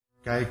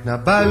Kijk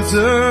naar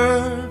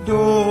buiten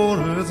door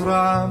het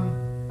raam.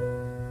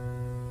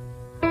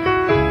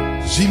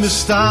 Zie me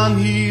staan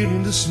hier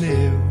in de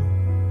sneeuw.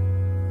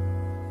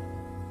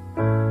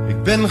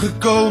 Ik ben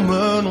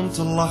gekomen om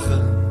te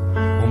lachen,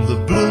 om de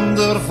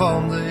blunder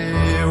van de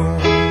eeuw.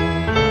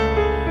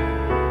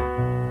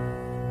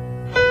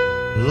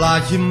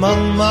 Laat je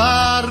man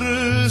maar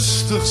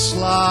rustig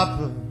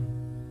slapen.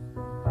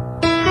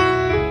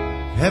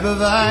 Hebben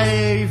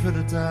wij even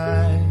de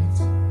tijd.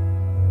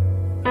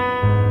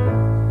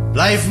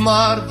 Blijf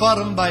maar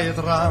warm bij het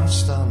raam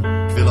staan.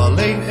 Ik wil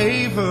alleen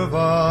even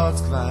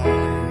wat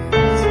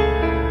kwijt.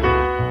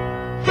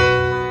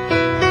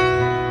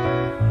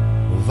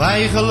 Of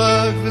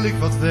eigenlijk wil ik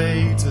wat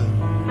weten.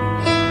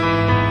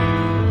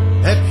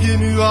 Heb je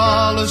nu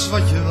alles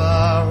wat je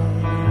wou?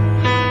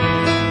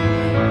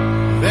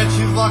 Werd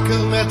je wakker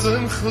met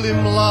een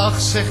glimlach,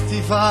 zegt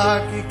hij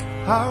vaak ik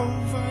hou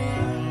van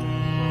jou.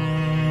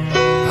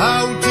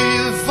 Houdt hij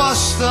je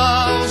vast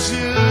als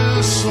je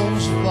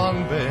soms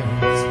bang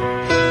bent?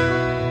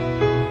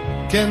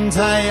 Kent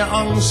hij je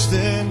angst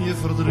en je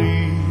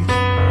verdriet?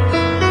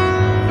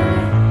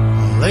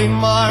 Alleen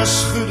maar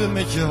schudden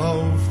met je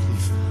hoofd,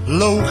 lief.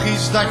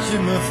 Logisch dat je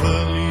me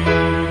verliet.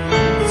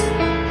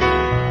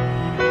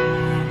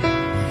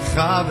 Ik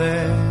ga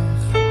weg.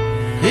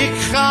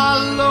 Ik ga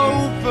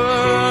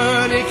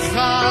lopen, ik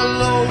ga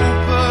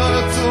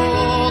lopen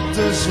tot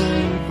de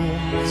zon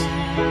komt.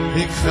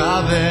 Ik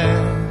ga weg,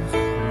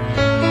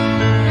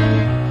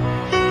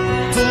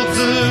 tot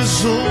de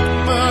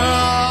zon me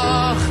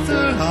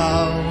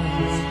achterhaalt.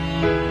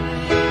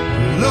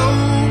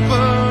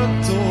 Lopen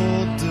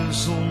tot de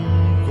zon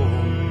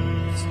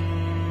komt,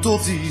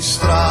 tot die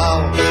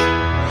straalt.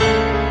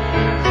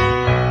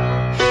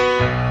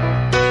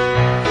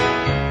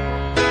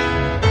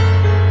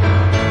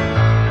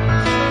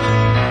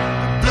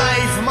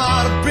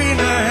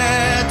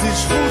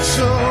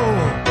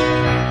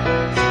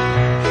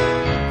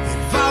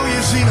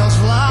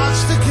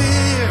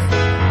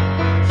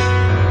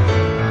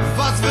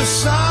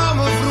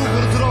 Samen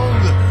vroeger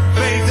droomden,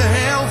 weet de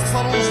helft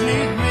van ons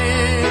niet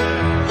meer.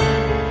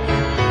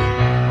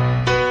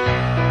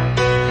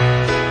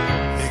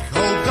 Ik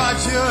hoop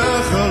dat je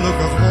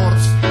gelukkig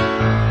wordt.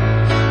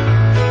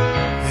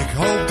 Ik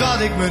hoop dat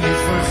ik me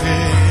niet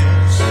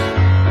vergis.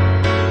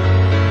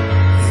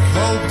 Ik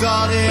hoop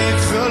dat ik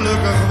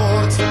gelukkig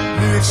word,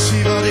 nu ik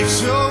zie wat ik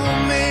zo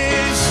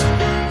mis.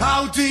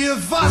 Houdt hij je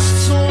vast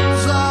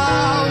soms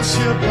als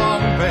je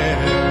bang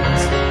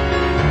bent?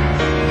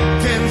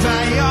 Kent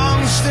hij je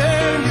angst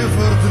en je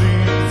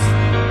verdriet?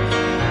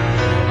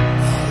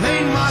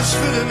 Alleen maar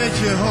schudden met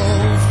je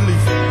hoofd,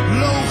 lief.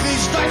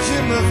 Logisch dat je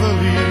me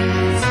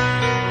verliet.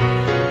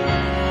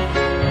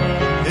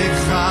 Ik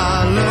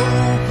ga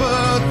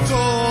lopen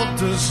tot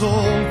de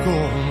zon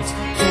komt,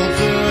 tot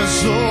de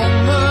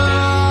zon me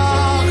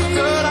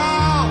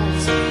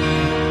achterhaalt.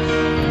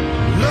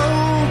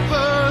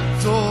 Lopen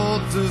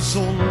tot de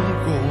zon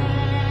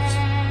komt,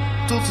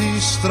 tot die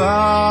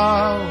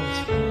straalt.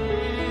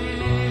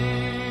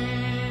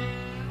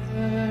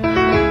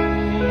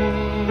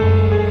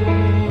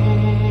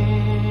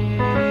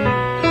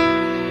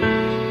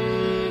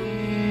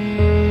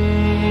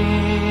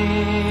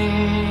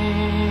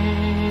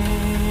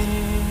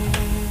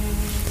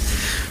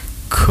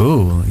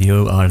 Cool.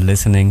 You are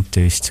listening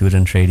to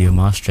Student Radio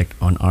Maastricht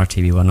on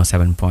RTV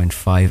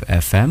 107.5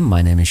 FM.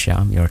 My name is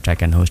Shyam, your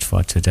tech and host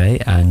for today.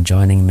 And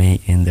joining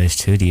me in the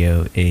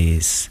studio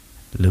is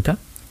Luca.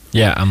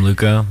 Yeah, I'm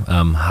Luca.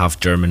 Half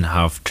German,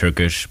 half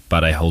Turkish,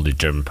 but I hold a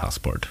German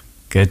passport.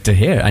 Good to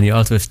hear. And you're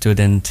also a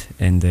student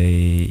in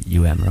the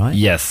UM, right?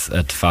 Yes,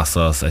 at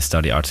FASOS. I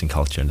study arts and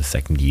culture in the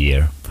second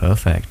year.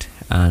 Perfect.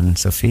 And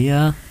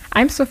Sophia?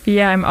 I'm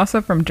Sophia. I'm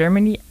also from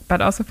Germany, but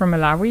also from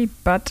Malawi.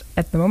 But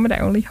at the moment, I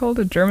only hold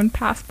a German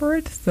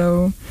passport.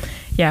 So,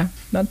 yeah,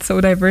 not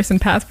so diverse in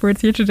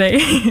passports here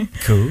today.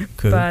 Cool.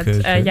 But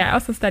yeah, I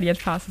also study at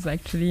FASOS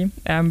actually,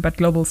 but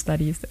global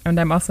studies, and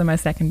I'm also in my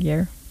second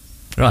year.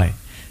 Right.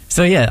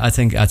 So yeah, I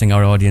think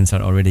our audience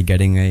are already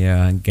getting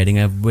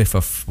a whiff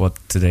of what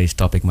today's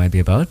topic might be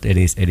about. It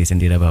is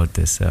indeed about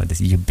this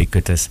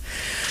ubiquitous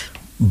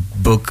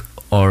book,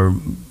 or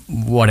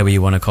whatever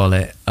you want to call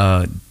it,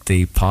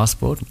 the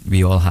passport.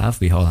 We all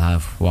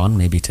have one,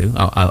 maybe two.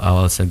 I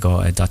also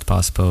got a Dutch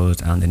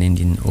passport and an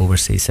Indian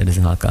overseas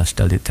citizen. I'll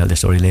tell the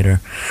story later.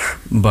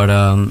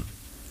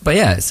 But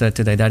yeah, so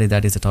today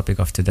that is the topic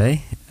of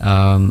today.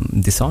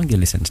 The song you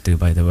listened to,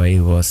 by the way,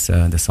 was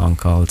the song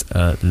called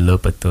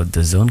Lopen tot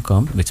de zon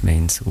komt, which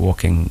means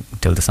Walking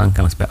Till the Sun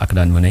Comes by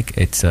Akda en Munnik.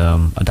 It's a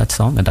Dutch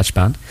song, a Dutch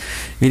band.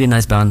 Really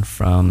nice band.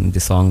 The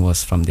song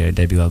was from their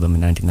debut album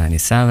in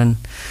 1997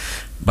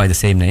 by the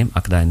same name,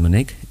 Akda en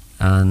Munnik.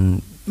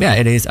 And yeah,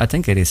 it is. I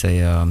think it is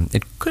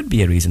it could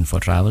be a reason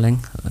for traveling,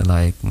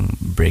 like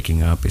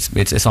breaking up.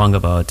 It's a song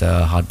about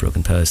a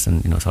heartbroken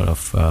person, sort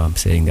of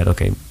saying that,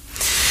 okay,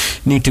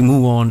 need to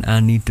move on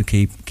and need to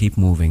keep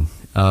moving.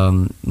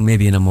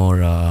 maybe in a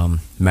more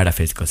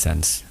metaphysical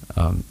sense.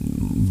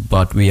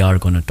 But we are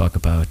going to talk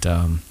about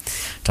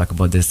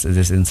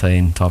this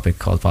insane topic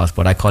called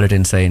passport. I call it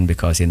insane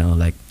because,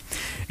 like,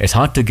 it's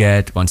hard to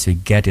get. Once you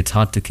get, it's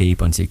hard to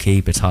keep. Once you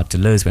keep, it's hard to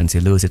lose. Once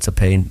you lose, it's a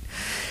pain.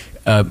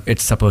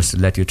 It's supposed to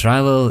let you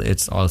travel.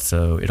 It's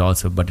also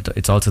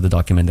the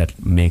document that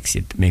makes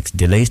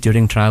delays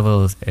during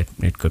travel.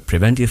 It could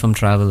prevent you from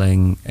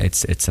traveling.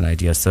 It's an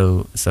idea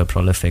so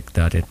prolific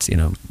that it's,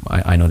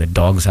 I know that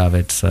dogs have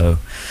it. So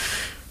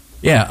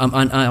yeah,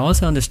 and I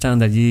also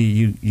understand that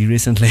you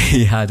recently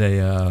had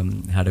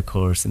a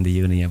course in the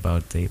uni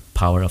about the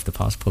power of the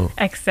passport.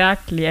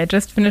 Exactly. I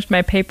just finished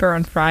my paper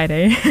on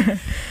Friday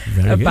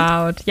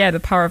about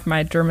the power of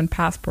my German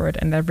passport,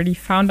 and I really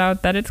found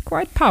out that it's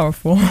quite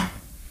powerful.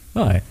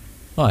 Right.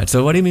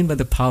 So what do you mean by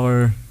the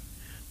power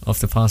of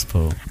the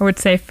passport? I would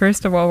say,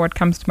 first of all, what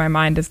comes to my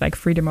mind is like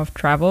freedom of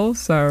travel.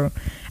 So,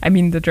 I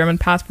mean, the German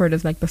passport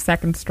is like the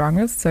second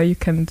strongest. So you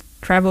can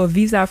travel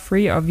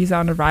visa-free or visa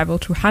on arrival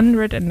to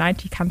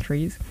 190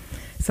 countries.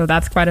 So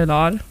that's quite a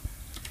lot.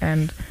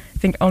 And I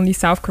think only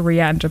South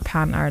Korea and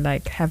Japan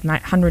have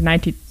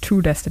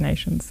 192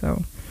 destinations.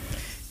 So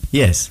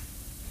yes.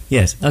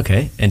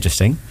 Okay.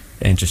 Interesting.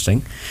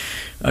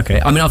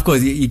 Okay. I mean, of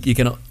course, you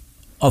can,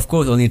 of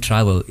course, only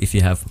travel if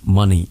you have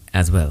money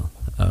as well.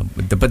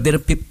 But there are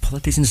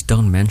politicians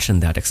don't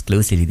mention that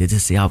exclusively. They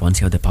just say, once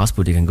you have the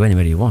passport, you can go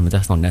anywhere you want. But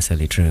that's not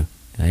necessarily true.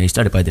 You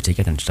start to buy the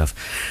ticket and stuff.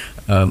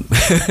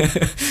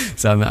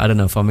 So I don't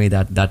know. For me,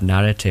 that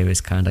narrative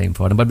is kind of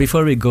important. But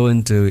before we go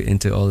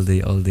into all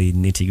the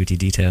nitty-gritty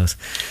details,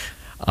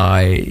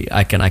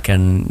 I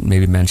can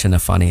maybe mention a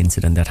funny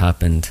incident that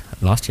happened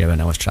last year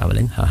when I was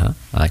traveling. I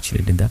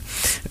actually did that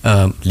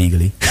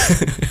legally.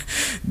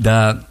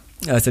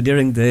 So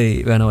during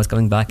when I was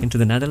coming back into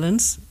the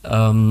Netherlands,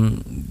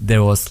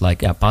 there was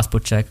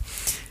passport check,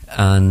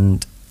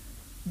 and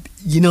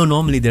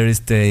normally there is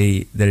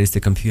the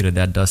computer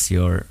that does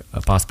your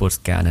passport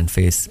scan and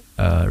face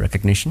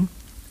recognition.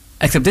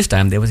 Except this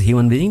time there was a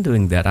human being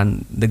doing that,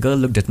 and the girl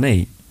looked at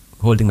me,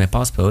 holding my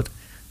passport,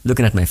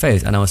 looking at my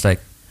face, and I was like,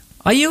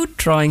 "Are you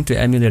trying to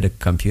emulate a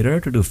computer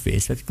to do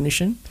face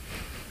recognition?"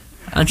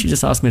 And she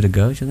just asked me to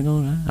go. She was like,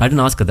 "Oh, I didn't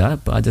ask her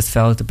that, but I just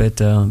felt a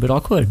bit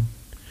awkward."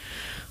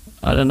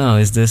 I don't know.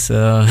 Is this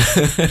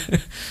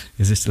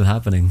is this still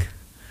happening?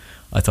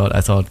 I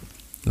thought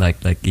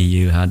like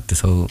EU had this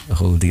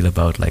whole deal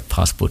about like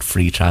passport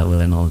free travel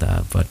and all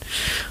that, but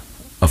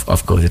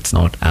of course it's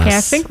not as. Yeah,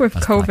 I think with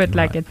COVID,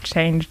 it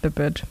changed a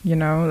bit.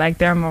 Like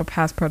there are more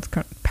passport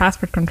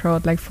control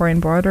at like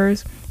foreign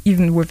borders,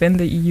 even within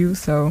the EU.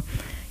 So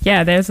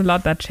yeah, there's a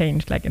lot that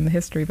changed in the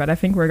history. But I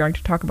think we're going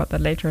to talk about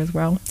that later as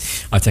well.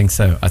 I think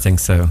so,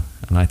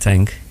 and I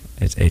think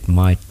it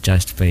might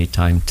just be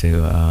time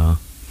to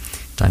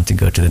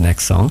go to the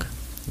next song,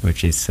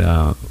 which is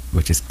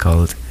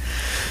called,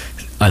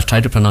 I'll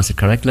try to pronounce it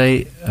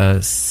correctly,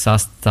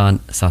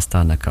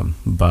 Sastanakam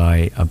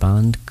by a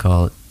band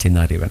called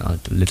Tinarivan. I'll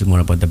do a little more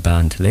about the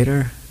band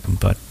later,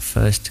 but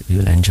first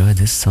you'll enjoy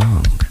this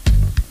song.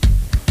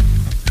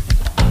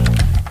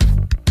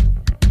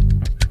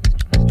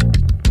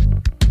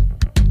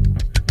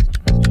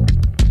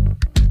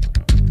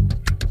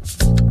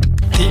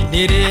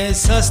 Tiniri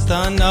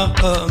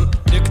Sastanakam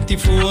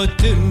نكتفو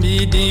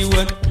تمي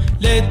ديوان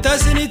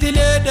لتسنيت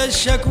لدى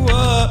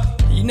الشكوى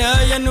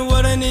عنايا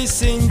ورني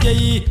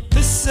سنجي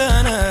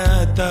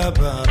السنة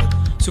تبارد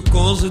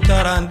سكوز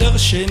تران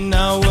دغش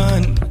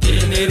النوان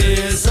تيني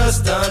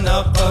ريساس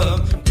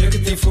تنقم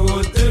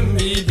نكتفو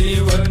تمي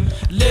ديوان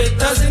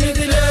لتسنيت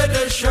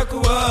لدى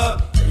الشكوى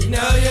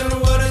عنايا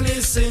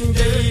ورني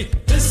سنجي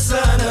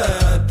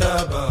السنة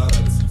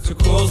تبارد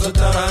سكوز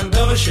تران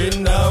دغش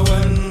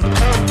النوان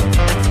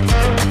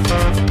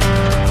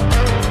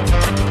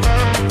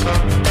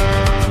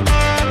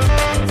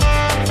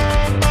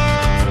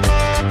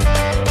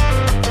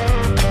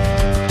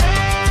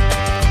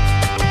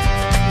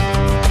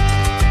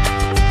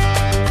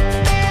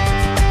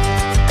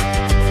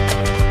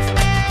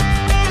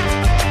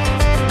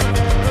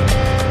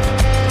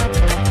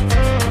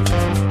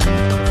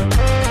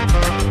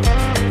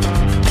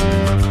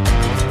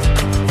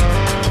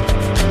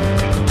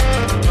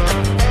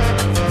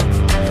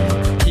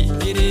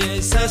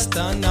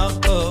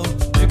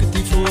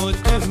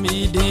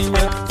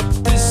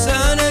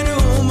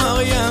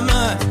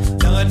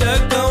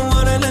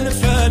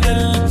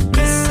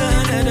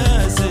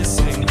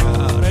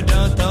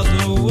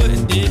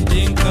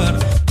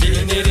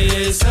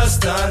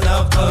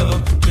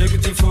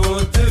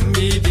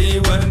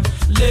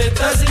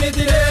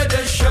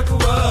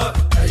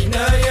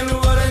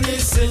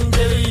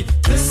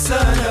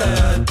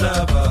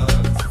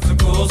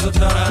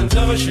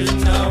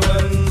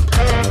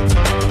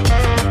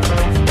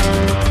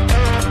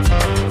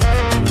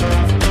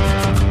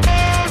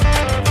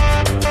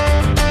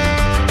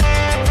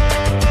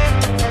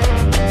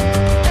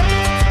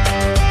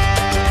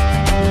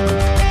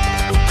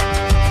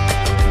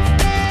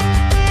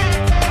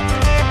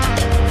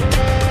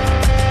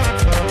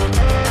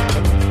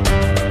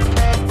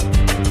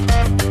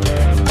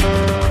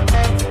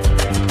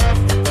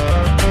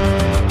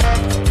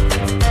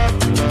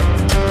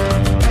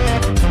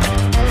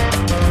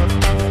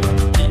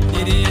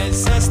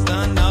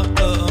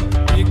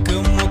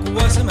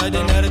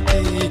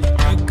بدنرتي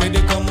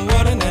أكدكم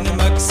ورنا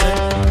المكسد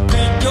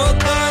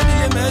بجوطان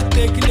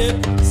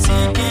يمتكلب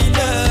سيكي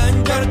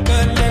لانجر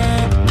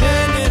كلم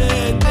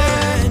تنري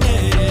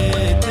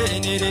تنري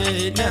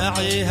تنري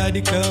ناعي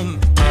هدكم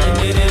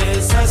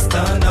تنري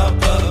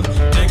سستنقم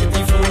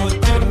نقدي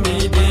فوت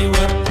تمي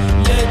ديور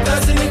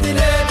لتسند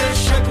ليد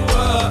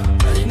الشكوى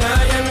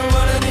عنايا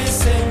ورني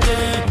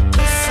سنجي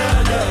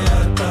السادة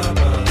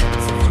يرتبط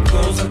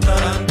كوزة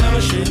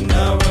ترندمش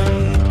الناون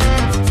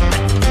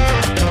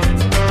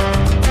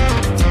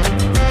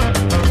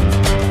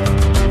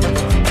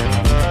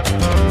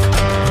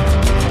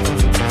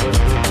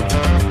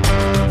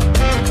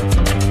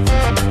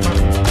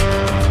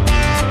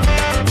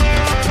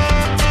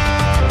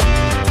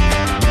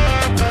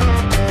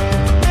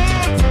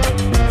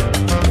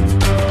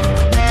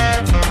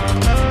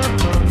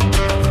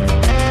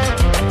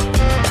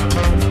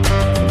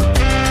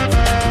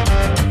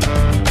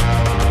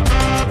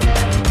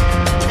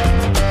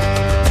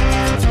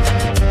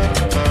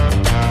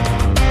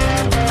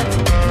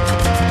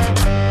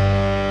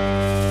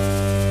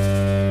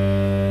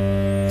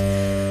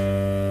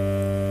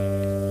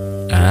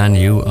And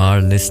you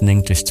are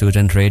listening to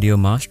Student Radio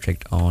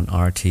Maastricht on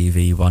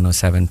RTV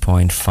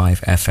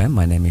 107.5 FM.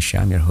 My name is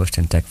Shyam, your host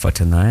and tech for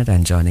tonight.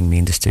 And joining me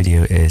in the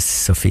studio is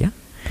Sophia.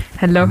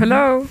 Hello,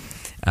 hello.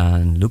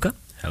 And Luca.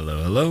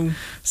 Hello, hello.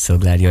 So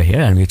glad you're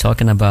here. And we're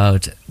talking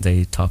about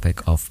the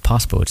topic of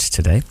passports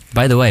today.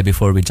 By the way,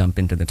 before we jump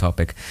into the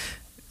topic,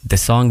 the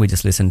song we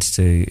just listened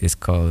to is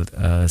called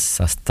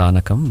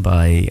Sastanakam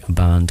by a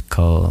band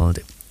called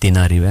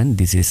Dinariwen.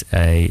 This is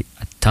a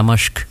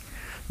Tamashek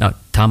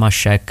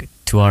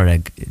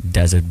Tuareg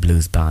desert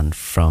blues band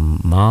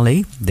from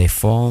Mali. They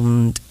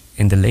formed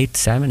in the late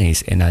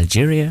 70s in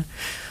Algeria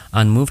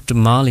and moved to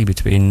Mali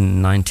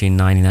between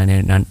 1999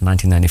 and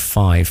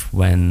 1995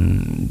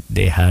 when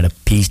they had a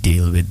peace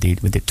deal with the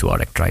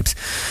Tuareg tribes.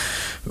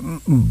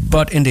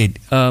 But indeed,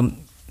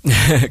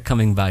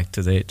 coming back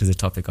to the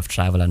topic of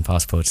travel and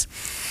passports,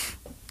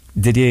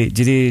 did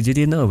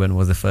you know when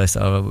was the first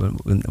a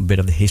bit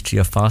of the history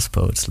of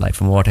passports? Like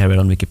from what I read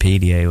on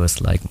Wikipedia, it was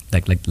like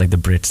the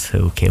Brits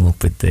who came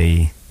up with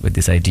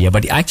this idea.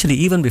 But actually,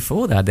 even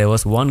before that, there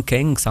was one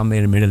king somewhere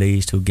in the Middle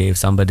East who gave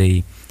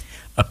somebody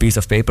a piece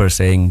of paper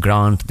saying,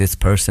 "Grant this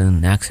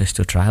person access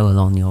to travel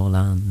on your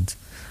land."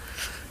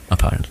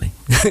 Apparently,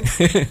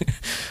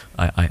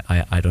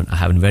 I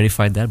haven't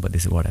verified that, but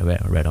this is what I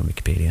read on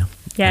Wikipedia.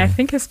 Yeah, I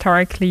think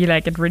historically,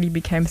 like, it really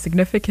became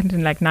significant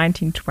in like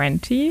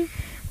 1920,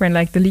 when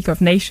like the League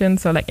of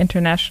Nations, or like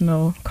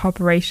international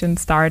cooperation,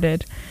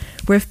 started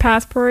with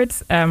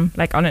passports,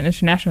 like on an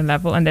international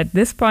level. And at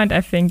this point,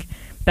 I think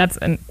that's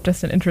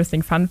just an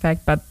interesting fun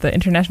fact, but the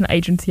International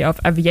Agency of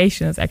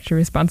Aviation is actually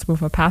responsible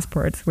for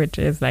passports, which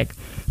is like,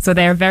 so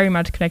they are very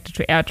much connected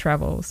to air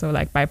travel, so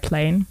like by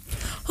plane.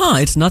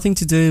 It's nothing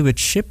to do with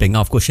shipping.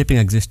 Of course, shipping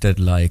existed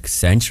like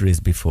centuries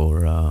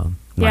before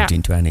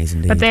 1920s,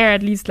 indeed. But they're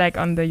at least like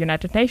on the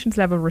United Nations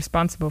level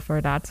responsible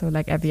for that, so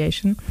like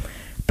aviation.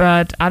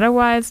 But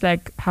otherwise,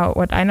 like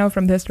what I know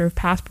from the history of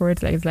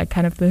passports, like, is like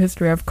kind of the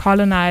history of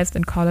colonized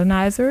and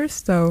colonizers.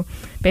 So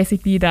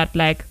basically that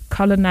like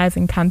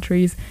colonizing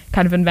countries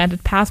kind of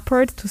invented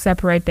passports to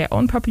separate their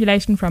own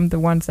population from the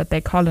ones that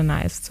they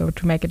colonized. So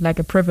to make it like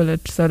a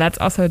privilege. So that's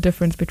also a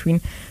difference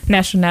between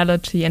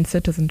nationality and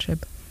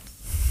citizenship.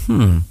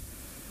 I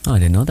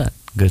didn't know that.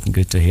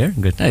 Good to hear.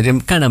 Good.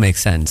 It kind of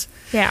makes sense.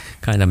 Yeah.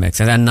 Kind of makes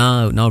sense. And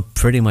now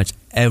pretty much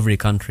every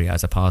country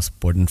has a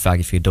passport. In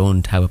fact, if you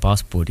don't have a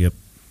passport, you're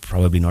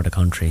probably not a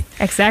country.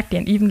 Exactly.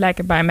 And even like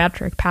a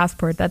biometric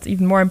passport, that's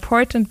even more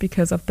important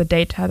because of the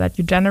data that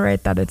you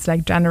generate, that it's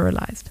like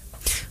generalized.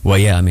 Well,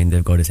 yeah, I mean,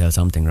 they've got to sell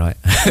something, right?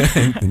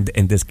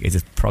 in this case,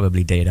 it's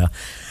probably data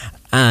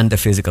and a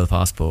physical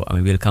passport. I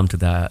mean, we'll come to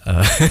that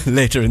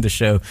later in the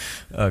show,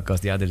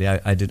 because the other day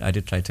I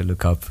did try to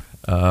look up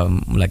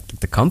like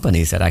the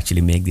companies that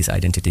actually make these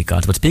identity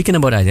cards. But speaking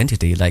about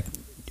identity, like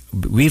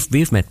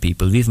we've met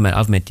people,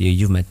 I've met you,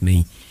 you've met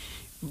me.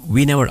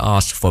 We never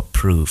asked for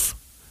proof,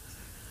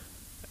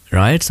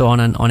 right? So on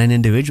an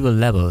individual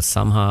level,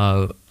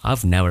 somehow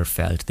I've never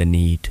felt the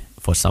need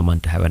for someone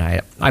to have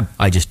an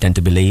I just tend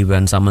to believe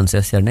when someone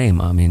says their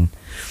name. I mean,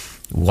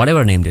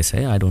 whatever name they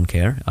say, I don't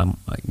care.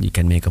 You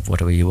can make up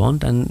whatever you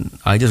want, and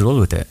I just roll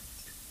with it.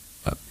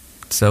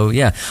 So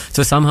yeah,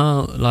 so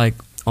somehow like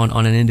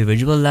on an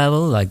individual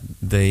level, like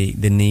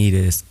the need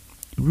is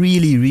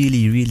really,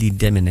 really, really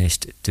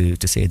diminished,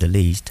 to say the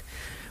least.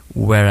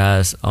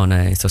 Whereas on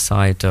a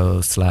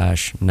societal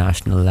 /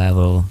 national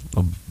level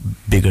or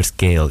bigger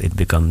scale, it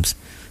becomes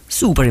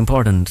super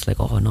important. It's like,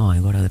 oh no, I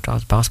got a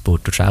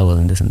passport to travel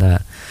and this and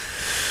that.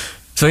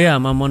 So yeah,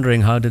 I'm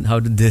wondering how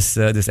did this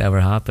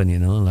ever happen? You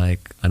know,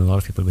 like I know a lot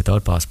of people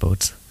without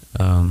passports.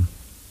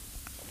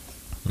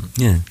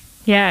 Yeah.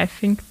 Yeah, I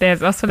think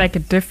there's also like a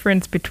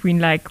difference between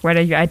like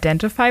whether you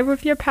identify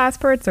with your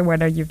passports or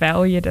whether you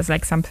value it as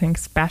like something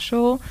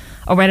special,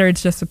 or whether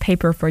it's just a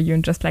paper for you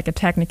and just like a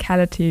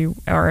technicality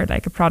or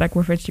like a product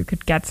with which you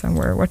could get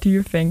somewhere. What do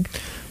you think?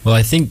 Well,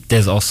 I think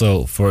there's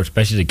also, for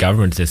especially the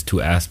governments, there's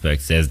two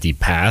aspects. There's the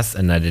pass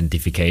and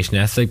identification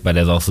aspect, but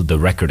there's also the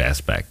record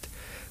aspect,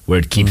 where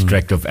it keeps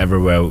track of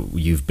everywhere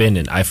you've been.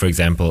 And I, for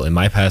example, in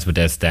my passport,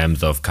 there's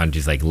stamps of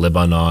countries like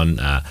Lebanon,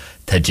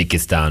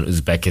 Tajikistan,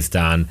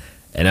 Uzbekistan.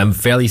 And I'm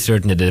fairly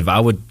certain that if I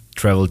would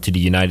travel to the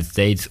United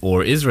States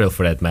or Israel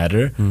for that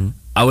matter,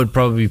 I would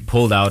probably be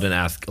pulled out and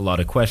ask a lot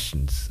of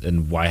questions.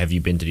 And why have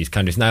you been to these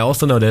countries? And I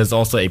also know there's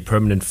also a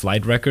permanent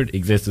flight record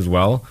exists as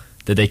well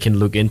that they can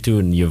look into.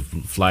 And your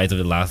flights of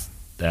the last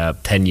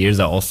 10 years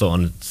are also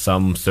on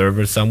some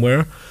server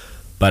somewhere.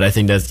 But I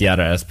think that's the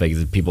other aspect, is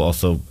that people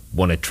also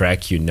want to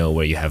track you, know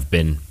where you have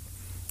been.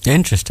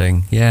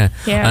 Interesting, yeah.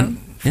 Yeah,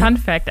 fun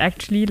fact,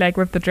 actually, like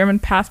with the German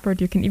passport,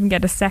 you can even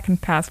get a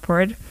second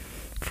passport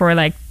for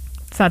like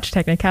such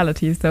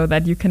technicalities, so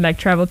that you can like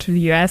travel to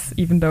the US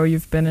even though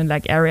you've been in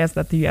like areas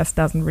that the US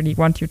doesn't really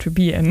want you to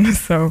be in.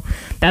 So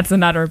that's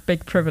another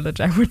big privilege,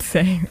 I would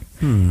say.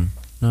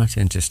 That's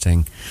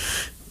interesting.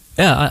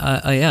 Yeah,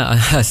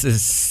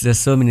 there's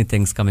so many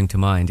things coming to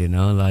mind, you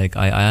know, like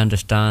I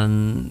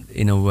understand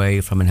in a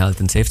way from a health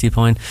and safety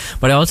point,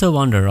 but I also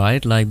wonder,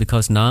 right, like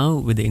because now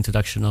with the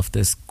introduction of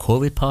this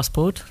COVID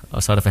passport,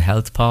 or sort of a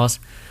health pass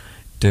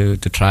to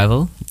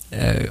travel,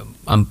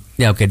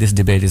 this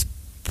debate is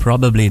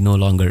probably no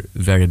longer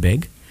very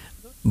big,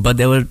 but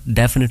there were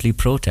definitely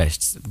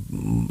protests,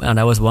 and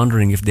I was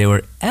wondering if there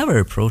were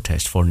ever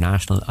protests for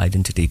national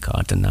identity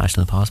cards and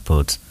national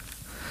passports.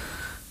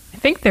 I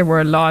think there were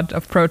a lot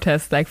of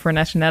protests like for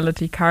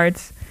nationality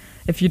cards,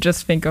 if you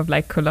just think of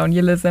like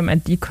colonialism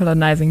and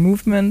decolonizing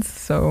movements,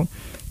 so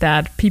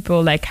that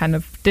people like kind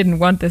of didn't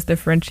want this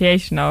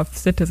differentiation of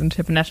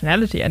citizenship and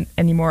nationality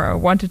anymore, or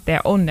wanted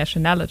their own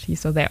nationality,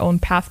 so their own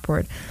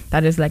passport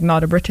that is like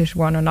not a British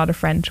one or not a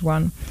French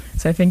one.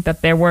 So I think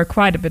that there were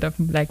quite a bit of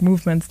like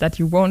movements that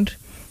you won't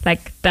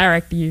like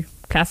directly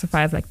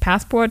classify as like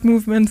passport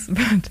movements,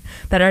 but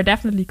that are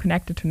definitely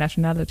connected to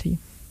nationality.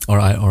 Or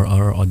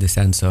the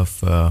sense of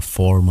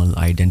formal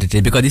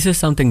identity, because this is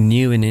something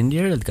new in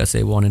India, because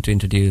they wanted to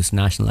introduce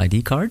national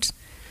ID cards,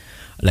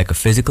 like a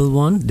physical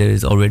one. There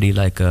is already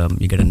like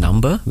you get a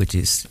number, which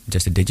is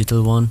just a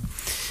digital one,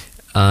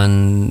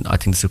 and I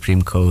think the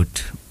Supreme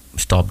Court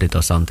stopped it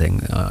or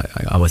something.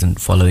 I wasn't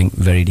following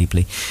very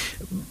deeply,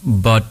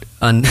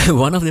 and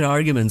one of their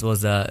arguments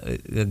was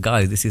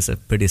guys, this is a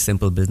pretty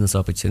simple business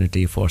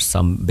opportunity for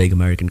some big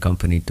American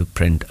company to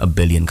print 1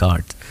 billion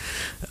cards.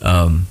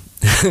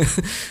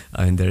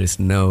 I mean, there is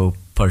no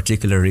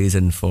particular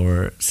reason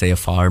for, say, a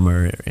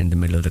farmer in the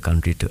middle of the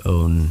country to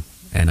own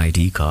an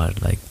ID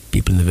card. Like,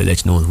 people in the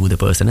village know who the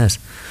person is.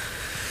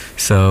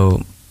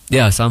 So,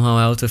 yeah, somehow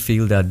I also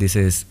feel that this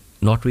is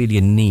not really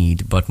a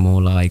need, but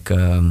more like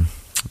a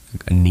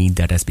need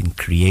that has been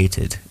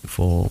created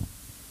for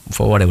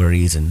whatever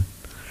reason.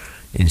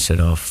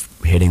 Instead of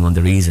hitting on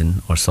the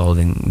reason or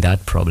solving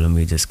that problem,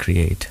 we just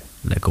create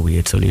like a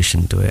weird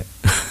solution to it.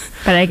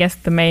 But I guess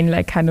the main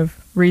like kind of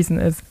reason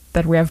is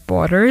that we have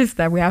borders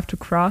that we have to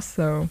cross,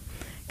 so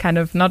kind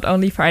of not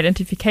only for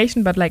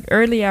identification, but like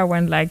earlier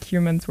when like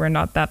humans were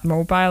not that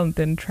mobile and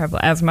didn't travel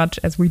as much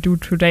as we do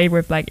today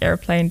with like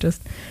airplane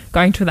just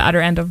going to the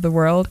other end of the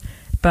world.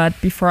 But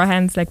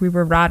beforehand, like we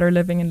were rather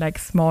living in like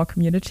small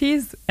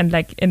communities, and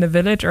like in a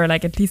village, or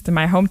like at least in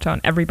my hometown,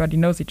 everybody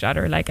knows each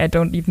other. Like I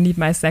don't even need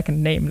my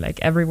second name. Like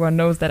everyone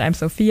knows that I'm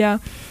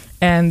Sophia.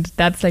 And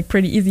that's like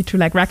pretty easy to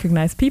like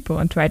recognize people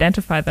and to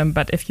identify them.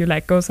 But if you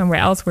like go somewhere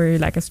else where you're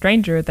like a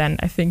stranger, then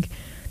I think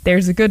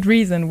there's a good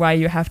reason why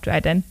you have to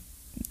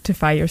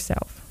identify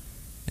yourself.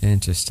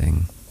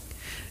 Interesting.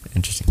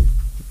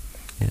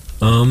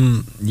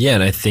 Yeah,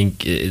 and I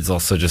think it's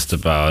also just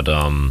about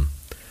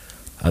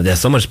there's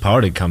so much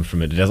power that comes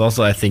from it. There's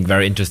also, I think,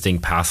 very interesting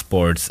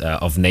passports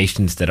of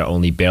nations that are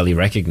only barely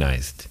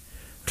recognized.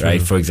 True.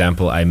 Right? For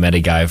example, I met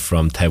a guy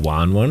from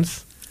Taiwan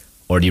once,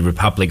 or the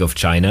Republic of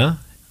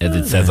China. As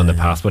it says on the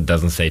passport,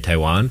 doesn't say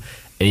Taiwan.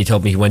 And he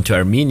told me he went to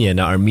Armenia.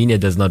 Now, Armenia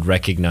does not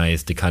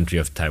recognize the country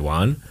of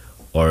Taiwan.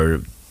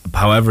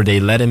 However, they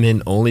let him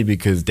in only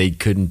because they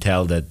couldn't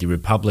tell that the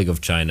Republic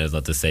of China is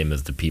not the same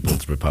as the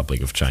People's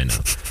Republic of China.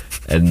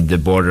 And the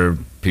border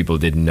people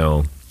didn't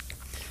know.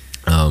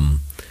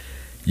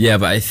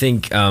 But I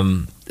think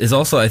there's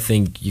also, I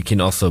think you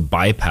can also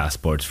buy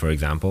passports, for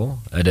example.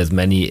 There's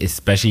many,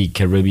 especially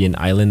Caribbean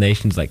island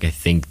nations, like I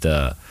think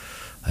the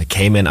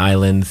Cayman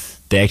Islands.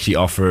 They actually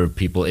offer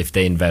people, if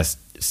they invest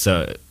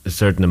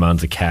certain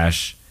amounts of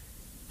cash,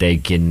 they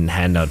can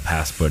hand out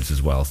passports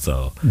as well.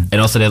 So, and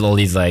also there's all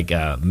these like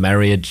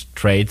marriage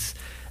traits.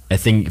 I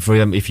think, for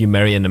example, if you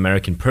marry an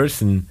American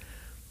person,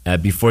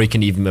 before you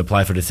can even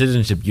apply for the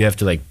citizenship, you have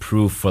to like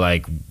prove for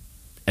like,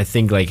 I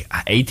think like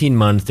 18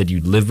 months that you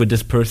live with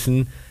this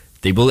person.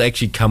 They will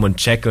actually come and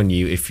check on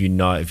you if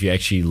you're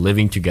actually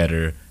living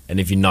together, and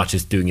if you're not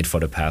just doing it for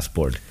the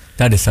passport.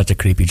 That is such a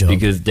creepy job.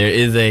 Because there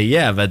is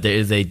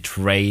a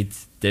trait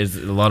there's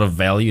a lot of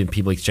value and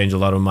people exchange a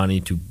lot of money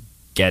to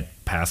get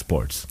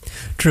passports.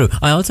 True.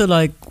 I also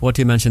like what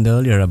you mentioned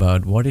earlier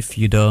about what if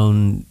you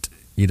don't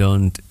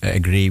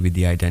agree with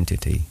the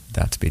identity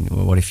that's been.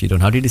 What if you don't?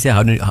 How did you say?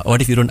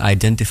 What if you don't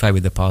identify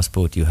with the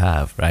passport you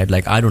have? Right?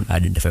 Like I don't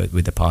identify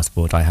with the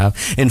passport I have.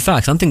 In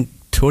fact, something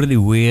totally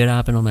weird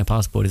happened on my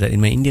passport is that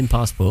in my Indian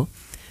passport,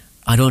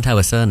 I don't have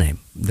a surname.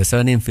 The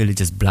surname field is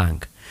just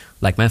blank.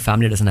 Like my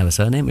family doesn't have a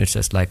surname. It's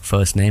just like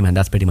first name, and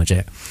that's pretty much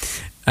it.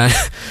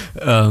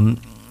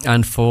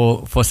 And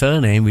for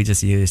surname, we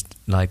just used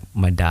like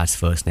my dad's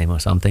first name or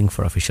something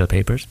for official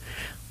papers.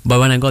 But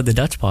when I got the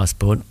Dutch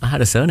passport, I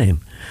had a surname.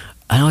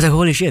 And I was like,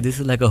 holy shit, this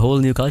is like a whole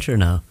new culture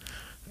now.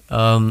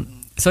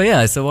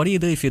 So what do you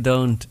do if you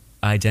don't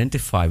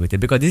identify with it?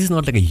 Because this is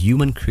not like a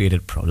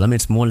human-created problem.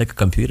 It's more like a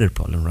computer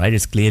problem, right?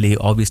 It's clearly,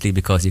 obviously,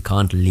 because you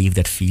can't leave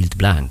that field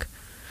blank.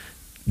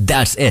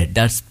 That's it.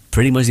 That's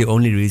pretty much the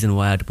only reason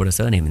why I had to put a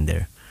surname in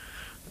there.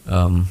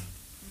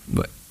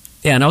 But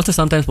yeah, and I also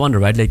sometimes wonder,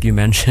 right? Like you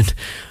mentioned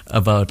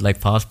about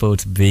like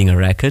passports being a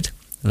record.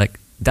 Like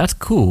that's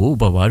cool,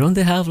 but why don't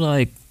they have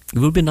like? It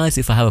would be nice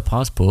if I have a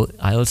passport.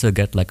 I also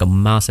get like a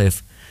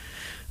massive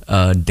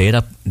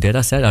data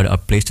set, or a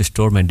place to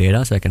store my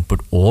data, so I can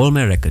put all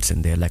my records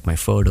in there, like my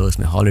photos,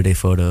 my holiday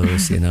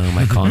photos,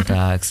 my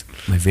contacts,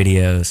 my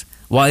videos.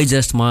 Why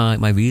just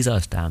my visa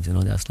stamps?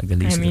 That's like the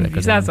least. I mean,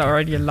 visa's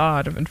already a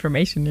lot of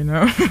information.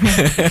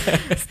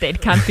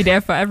 State can't be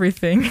there for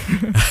everything.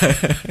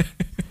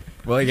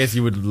 Well, I guess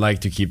you would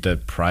like to keep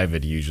that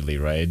private usually,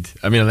 right?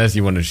 I mean, unless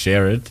you want to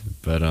share it,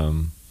 but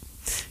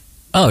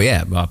Oh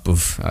yeah,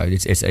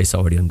 it's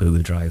already on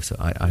Google Drive, so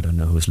I don't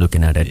know who's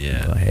looking at it.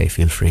 Yeah. But hey,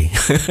 feel free.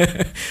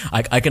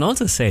 I can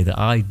also say that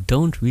I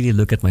don't really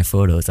look at my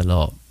photos a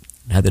lot.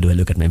 Neither do I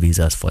look at my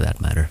visas, for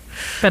that matter.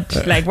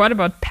 But like, what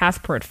about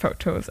passport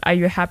photos? Are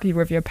you happy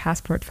with your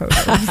passport photos?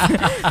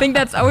 I think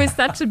that's always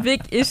such a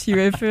big issue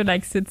if you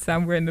like sit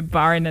somewhere in the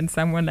bar and then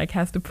someone like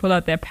has to pull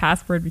out their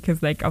passport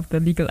because like of the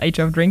legal age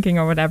of drinking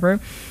or whatever,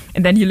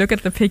 and then you look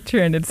at the picture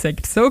and it's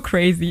like so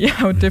crazy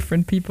how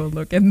different people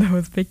look in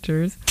those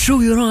pictures.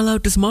 True, you're not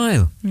allowed to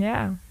smile.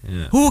 Yeah.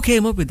 Who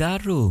came up with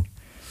that rule?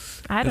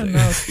 I don't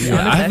know. To be yeah,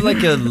 honest. I have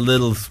like a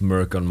little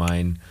smirk on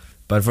mine.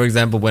 But for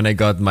example, when I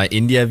got my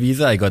India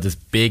visa, I got this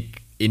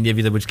big India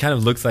visa, which kind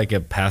of looks like a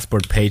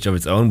passport page of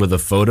its own with a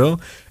photo.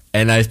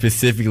 And I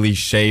specifically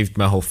shaved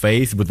my whole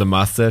face with a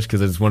mustache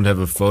because I just wanted to have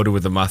a photo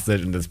with a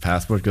mustache and this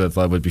passport because I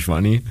thought it would be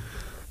funny.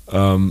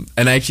 And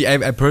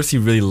I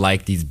personally really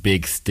like these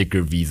big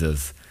sticker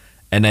visas.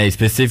 And I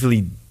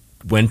specifically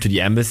went to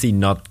the embassy,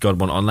 not got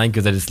one online,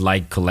 because I just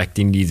like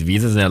collecting these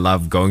visas and I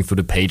love going through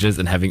the pages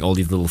and having all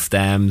these little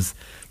stamps,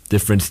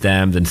 different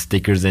stamps and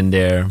stickers in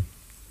there.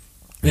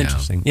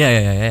 Interesting.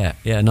 Yeah.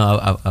 No,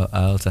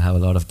 I also have a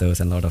lot of those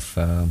and a lot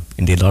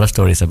of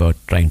stories about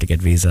trying to get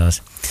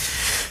visas.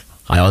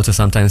 I also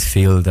sometimes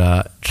feel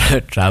that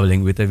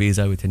traveling with a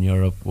visa within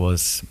Europe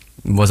was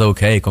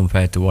okay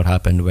compared to what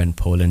happened when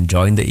Poland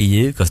joined the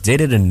EU, because they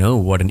didn't know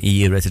what an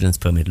EU residence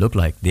permit looked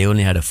like. They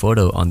only had a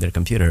photo on their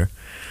computer,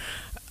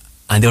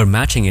 and they were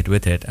matching it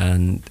with it.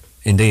 And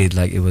indeed,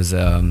 like it was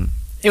a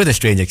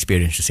strange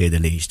experience to say the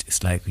least.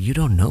 It's like you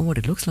don't know what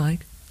it looks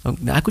like.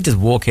 I could just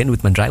walk in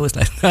with my driver's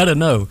license. I don't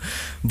know,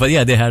 but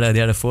yeah, they had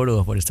a photo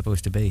of what it's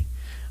supposed to be,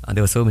 and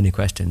there were so many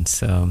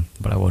questions.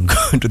 But I won't go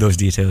into those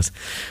details.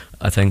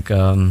 I think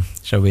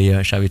shall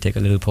we take a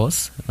little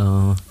pause?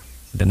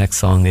 The next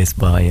song is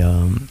by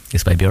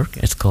Björk.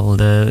 It's called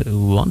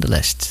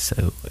Wanderlust.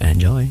 So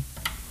enjoy.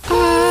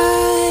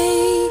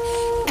 I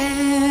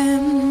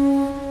am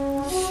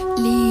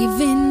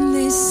leaving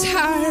this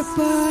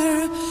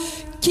harbor,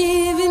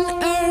 giving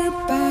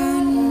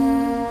urban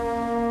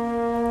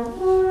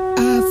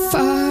a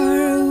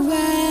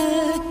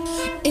farewell.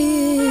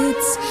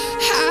 Its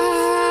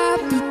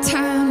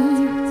habitants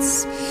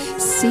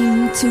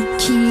seem too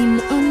keen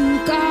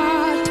on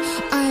God.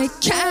 I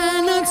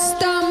cannot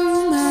stomach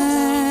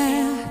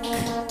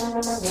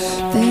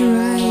their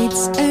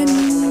rights and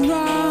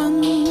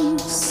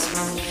wrongs.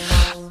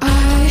 I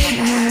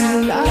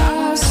have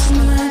lost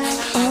my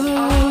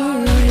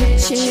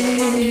origin,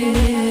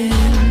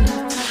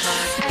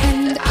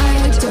 and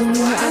I don't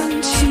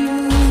want to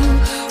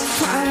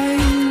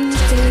find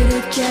it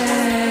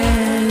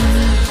again.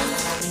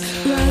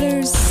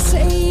 Rather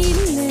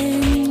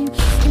sailing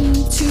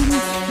into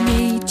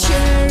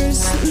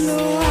nature's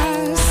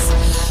laws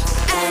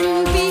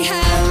and be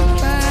held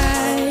by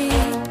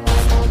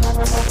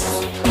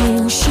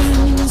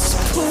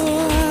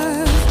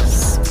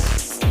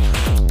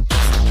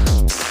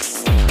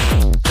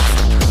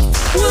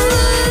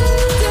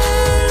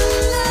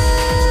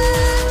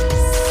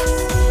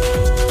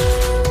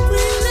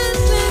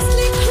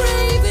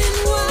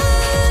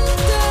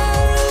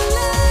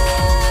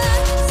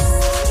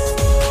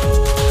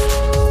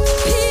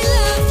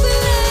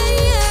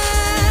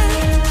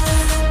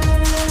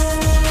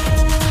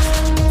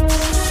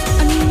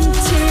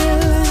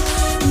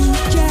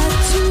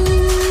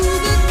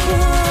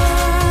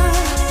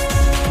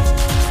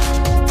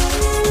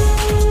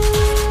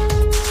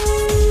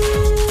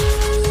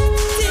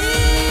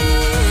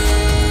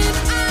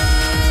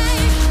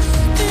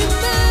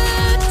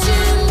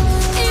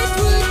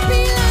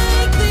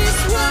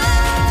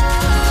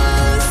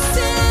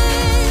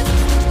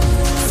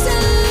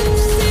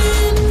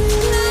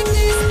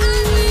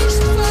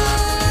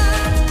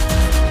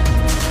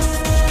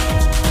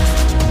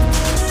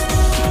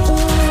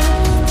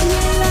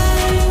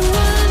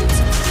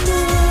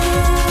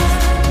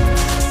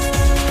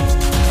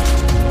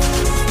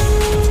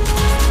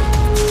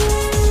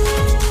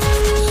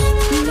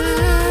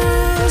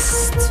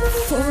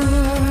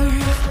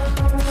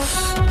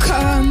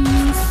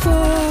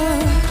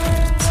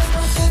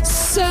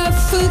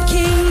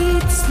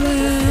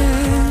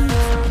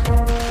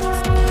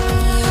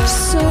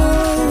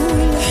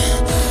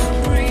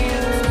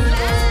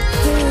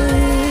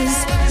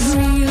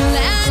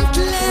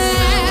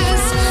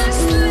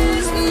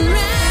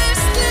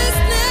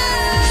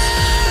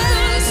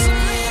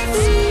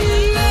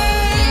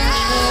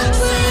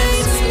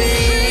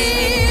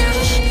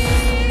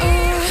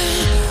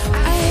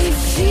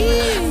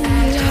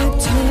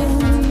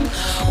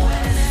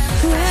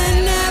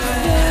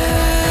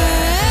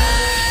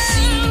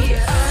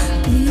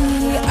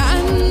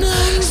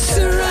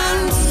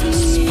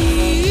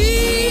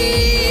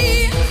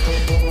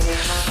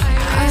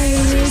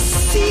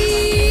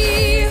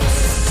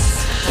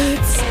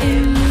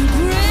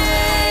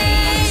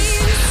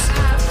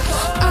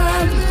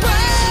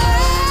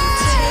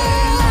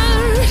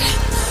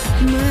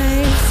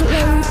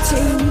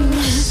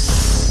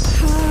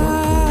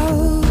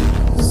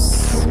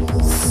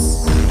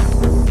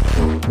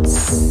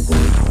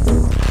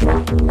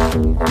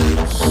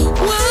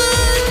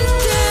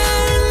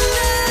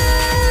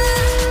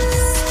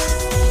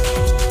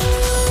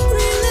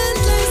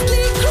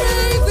Relentlessly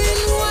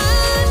craving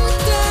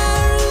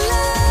wanderlust.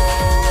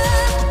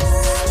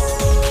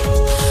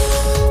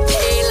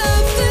 Peel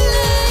off the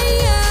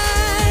layer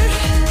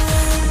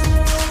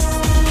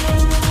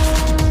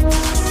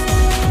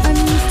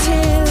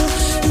until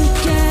you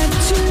get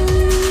to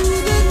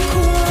the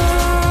core.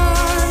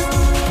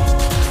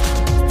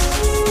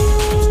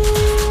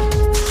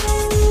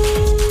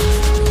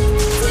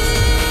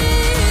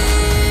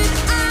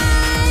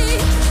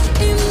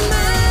 Did I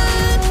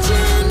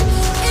imagine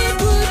it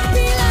would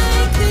be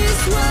like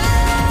this?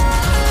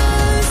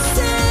 Was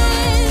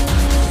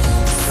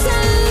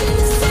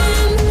it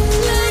something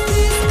like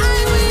this I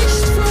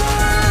wished for?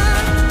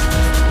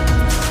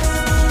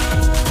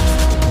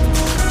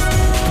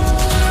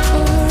 Or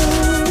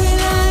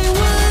will I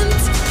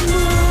want Wanderlust from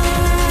island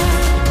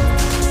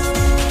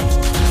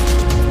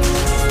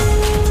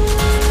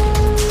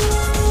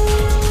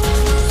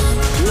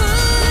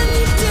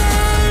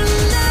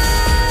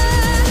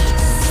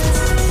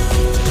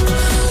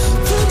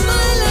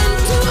to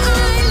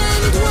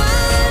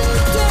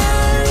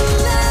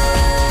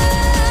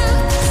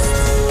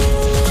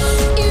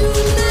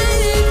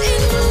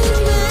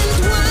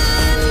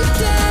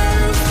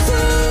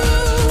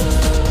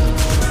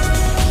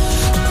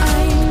wanderlust united in movement, wonderful. I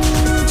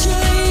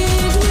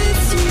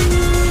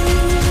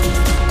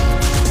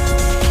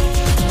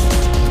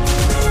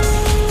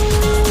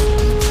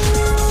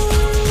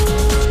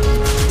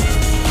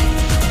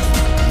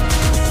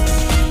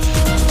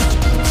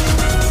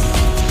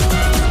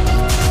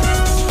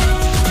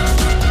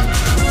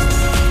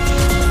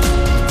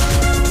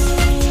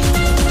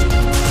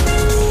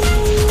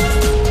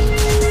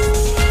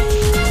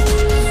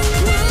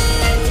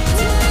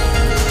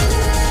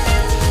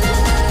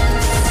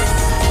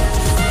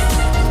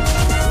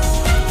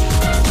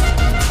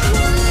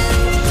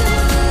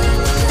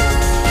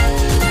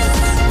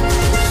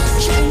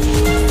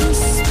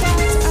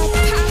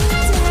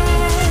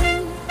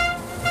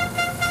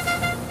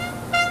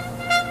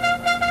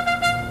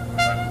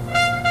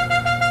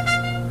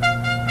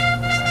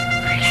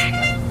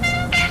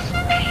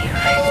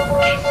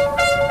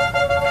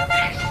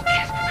it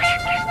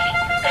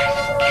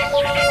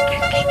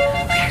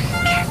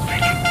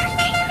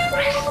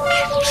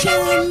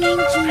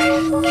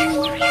with you.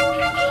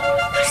 Can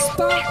you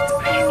spot a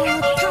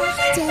pattern? Can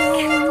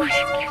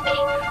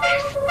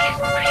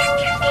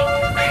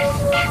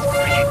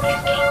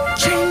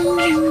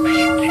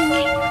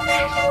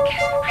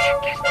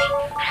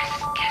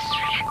you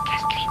spot a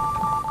pattern?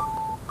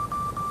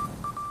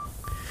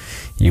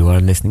 You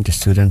are listening to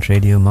Student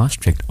Radio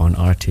Maastricht on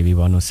RTV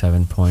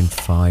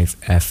 107.5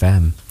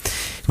 FM.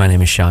 My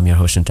name is Sham, your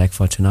host and tech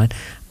for tonight.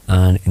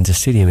 And in the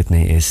studio with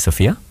me is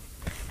Sophia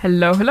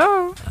Hello,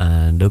 hello.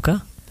 and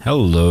Luca.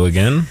 Hello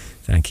again.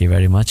 Thank you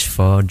very much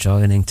for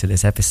joining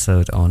today's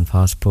episode on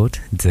Passport.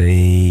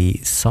 The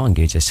song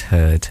you just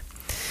heard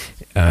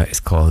is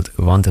called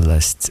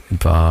Wanderlust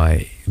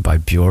by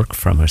Björk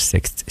from her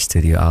sixth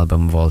studio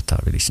album Volta,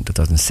 released in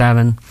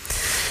 2007.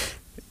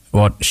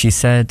 What she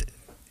said,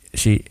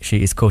 she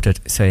is quoted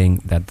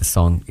saying that the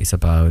song is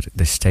about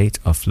the state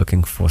of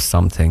looking for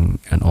something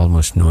and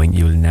almost knowing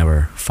you'll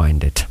never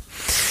find it.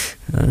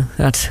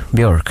 That's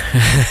Björk.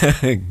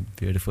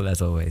 Beautiful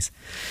as always.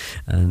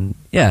 And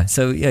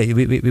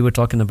we were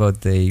talking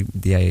about the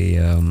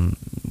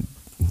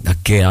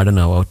again, I don't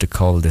know what to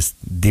call this,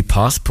 the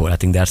passport. I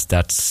think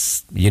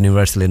that's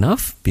universal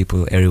enough.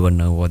 Everyone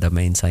know what that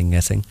means, I'm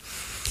guessing.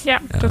 Yeah,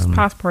 just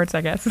passports,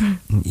 I guess.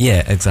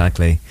 Yeah,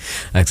 exactly.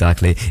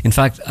 In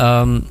fact,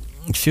 a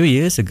few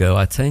years ago,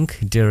 I think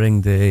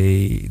during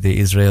the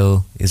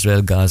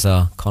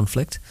Israel-Gaza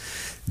conflict,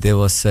 there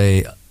was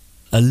a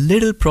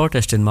little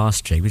protest in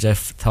Maastricht, which I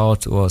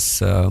thought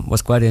was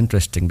quite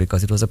interesting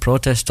because it was a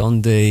protest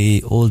on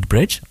the old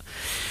bridge,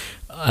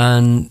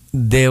 and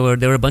there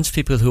were a bunch of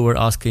people who were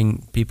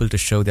asking people to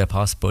show their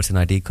passports and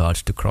ID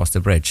cards to cross the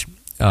bridge.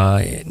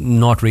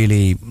 Not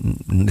really.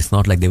 It's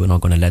not like they were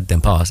not going to let them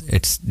pass.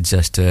 It's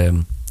just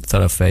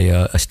sort of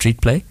a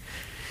street play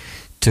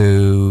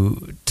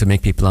to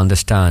make people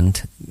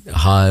understand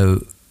how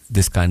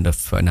this kind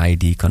of an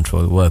ID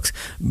control works,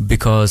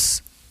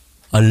 because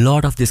a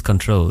lot of these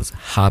controls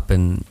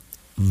happen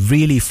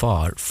really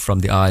far from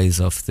the eyes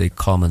of the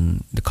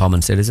common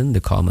citizen,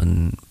 the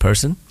common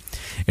person.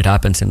 It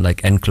happens in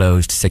like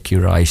enclosed,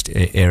 securized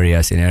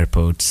areas in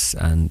airports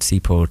and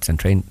seaports and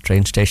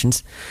train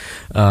stations.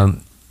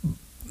 And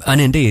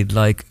indeed,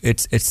 like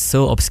it's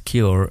so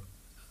obscure,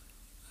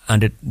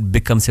 and it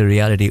becomes a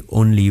reality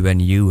only when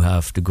you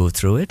have to go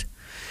through it.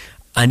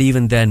 And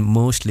even then,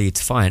 mostly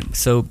it's fine.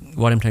 So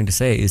what I'm trying to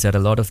say is that a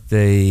lot of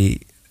the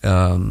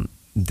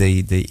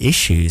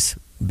issues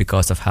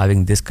because of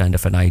having this kind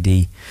of an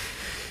ID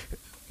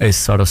is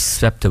sort of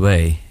swept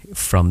away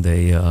from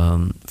the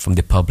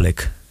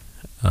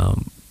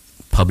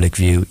public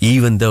view,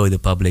 even though the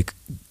public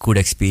could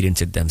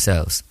experience it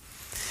themselves.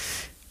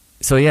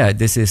 So yeah,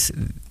 this is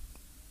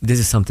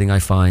something I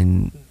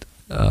find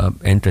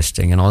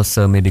interesting, and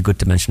also maybe good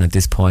to mention at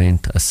this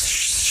point a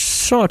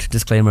short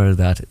disclaimer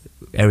that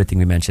everything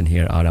we mention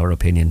here are our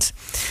opinions,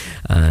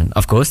 and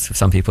of course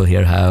some people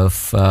here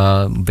have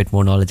a bit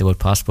more knowledge about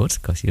passports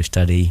because you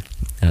study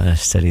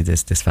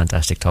this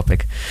fantastic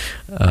topic.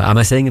 Am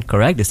I saying it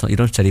correct? It's not, you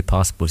don't study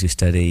passports, you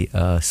study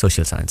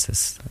social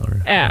sciences,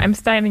 or I'm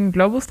studying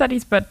global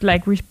studies, but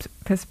like we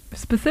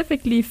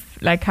specifically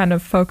like kind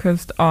of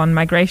focused on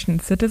migration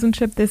and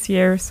citizenship this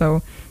year.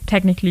 So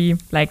technically,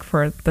 like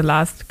for the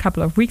last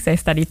couple of weeks, I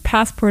studied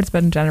passports,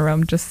 but in general,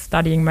 I'm just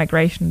studying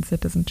migration and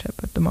citizenship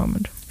at the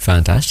moment.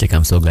 Fantastic.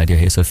 I'm so glad you're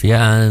here, Sophia,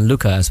 and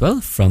Luca as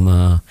well from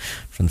the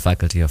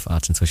Faculty of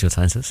Arts and Social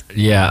Sciences.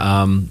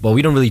 Yeah, well,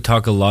 we don't really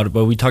talk a lot,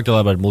 but we talked a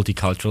lot about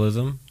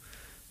multiculturalism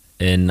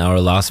in our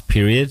last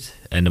period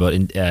and about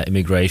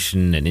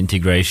immigration and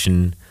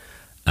integration.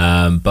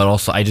 But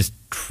also, I just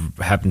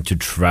happened to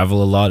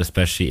travel a lot,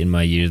 especially in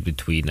my years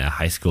between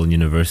high school and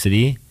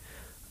university.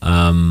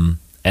 And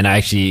I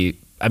actually,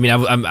 I mean,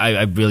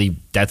 I really,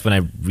 that's when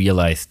I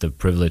realized the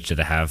privilege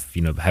that I have,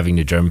 you know, having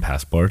the German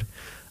passport.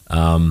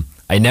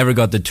 I never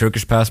got the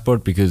Turkish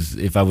passport because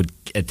if I would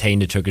attain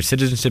the Turkish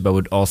citizenship, I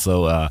would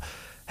also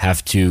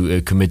have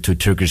to commit to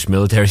Turkish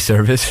military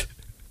service.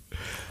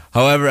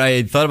 However,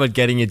 I thought about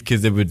getting it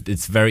because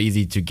it's very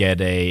easy to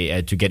get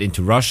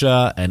into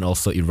Russia and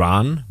also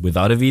Iran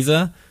without a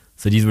visa.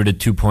 So these were the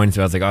 2 points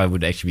where I was like, oh, it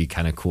would actually be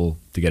kind of cool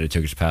to get a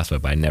Turkish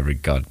passport, but I never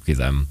got because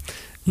I'm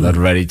not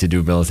ready to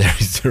do military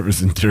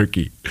service in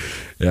Turkey.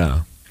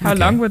 Yeah. How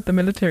long would the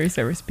military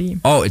service be?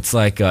 Oh, it's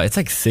like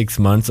 6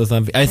 months or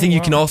something. I think you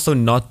can also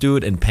not do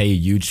it and pay a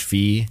huge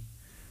fee.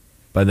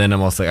 But then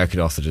I'm also like, I could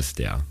also just,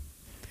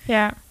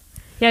 Yeah,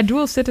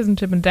 dual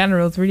citizenship in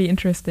general is really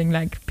interesting.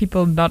 Like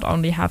people not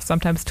only have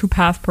sometimes 2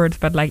 passports,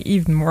 but like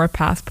even more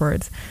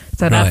passports.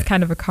 So that's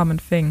kind of a common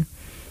thing.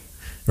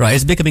 Right,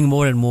 it's becoming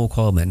more and more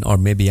common, or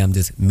maybe I'm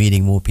just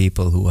meeting more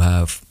people who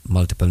have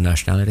multiple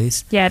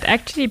nationalities. Yeah, it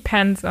actually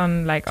depends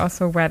on like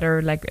also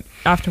whether like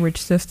after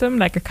which system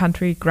like a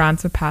country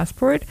grants a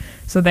passport.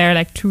 So there are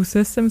like 2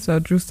 systems, so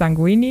jus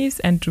sanguinis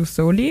and jus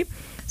soli.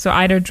 So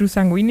either jus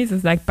sanguinis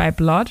is like by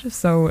blood,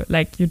 so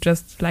like you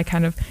just like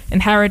kind of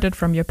inherit it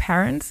from your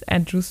parents,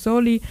 and jus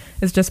soli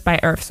is just by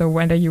birth, so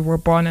whether you were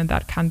born in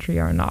that country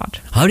or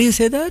not. How do you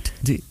say that?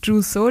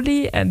 Jus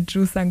soli and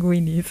jus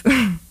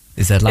sanguinis.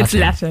 Is that Latin? It's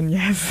Latin,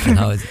 yes. And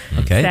how is it?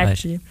 Okay.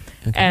 Exactly.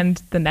 Okay.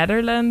 And the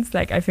Netherlands,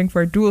 like I think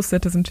for dual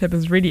citizenship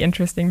is really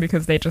interesting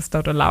because they just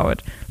don't allow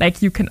it.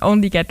 Like you can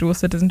only get dual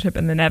citizenship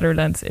in the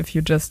Netherlands if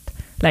you just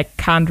like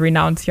can't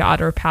renounce your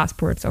other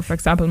passports. So for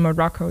example, in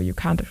Morocco, you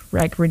can't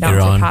like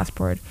renounce your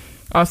passport.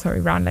 Also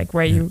Iran, like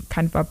where you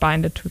kind of are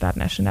binded to that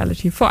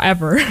nationality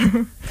forever.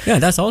 Yeah,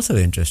 that's also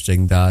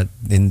interesting that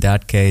in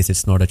that case,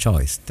 it's not a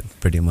choice.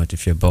 Pretty much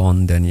if you're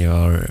born, then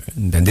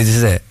this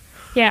is it.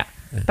 Yeah.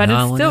 But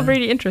it's still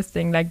really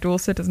interesting, like dual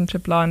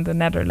citizenship law in the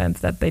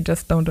Netherlands, that they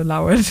just don't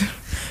allow it,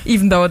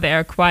 even though they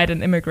are quite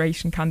an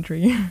immigration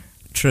country.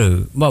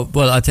 True.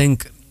 Well, I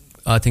think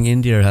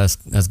India has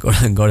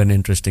got an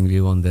interesting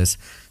view on this.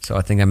 So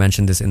I think I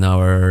mentioned this in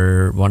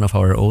one of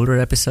our older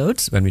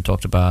episodes when we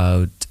talked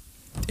about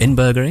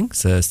inburgering,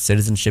 so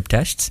citizenship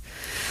tests.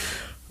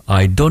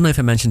 I don't know if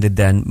I mentioned it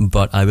then,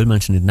 but I will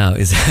mention it now.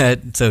 Is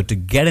that so? To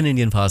get an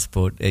Indian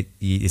passport,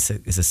 it's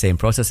the same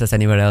process as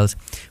anywhere else.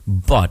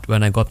 But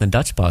when I got my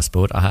Dutch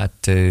passport, I had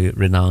to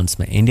renounce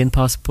my Indian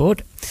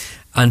passport,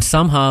 and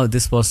somehow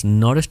this was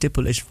not a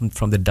stipulation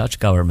from the Dutch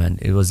government.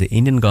 It was the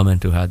Indian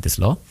government who had this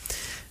law,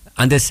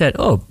 and they said,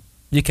 "Oh,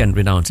 you can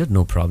renounce it,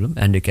 no problem,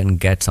 and you can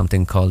get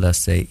something called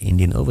as a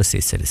Indian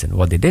overseas citizen."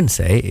 What they didn't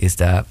say is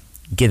that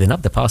giving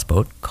up the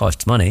passport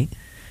costs money.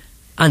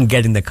 And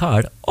getting the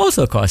card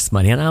also costs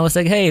money. And I was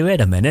like, hey,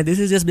 wait a minute. This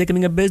is just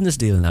becoming a business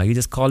deal now. You're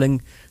just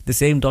calling the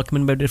same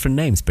document by different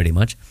names pretty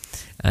much.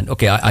 And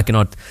okay, I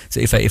cannot. So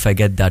if I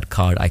get that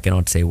card, I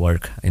cannot say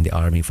work in the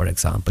army, for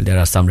example. There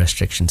are some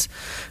restrictions,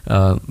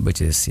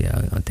 which is,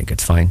 I think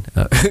it's fine.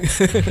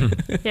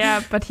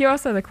 Yeah, but here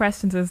also the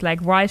questions is like,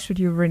 why should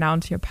you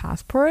renounce your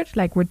passport?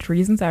 Like, which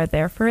reasons are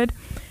there for it?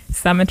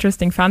 Some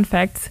interesting fun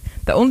facts.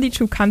 The only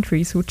 2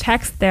 countries who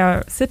tax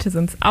their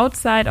citizens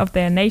outside of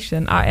their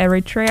nation are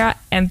Eritrea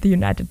and the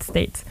United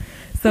States.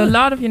 So a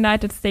lot of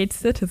United States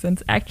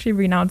citizens actually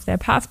renounce their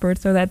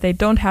passports so that they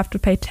don't have to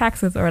pay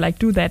taxes or like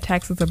do their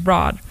taxes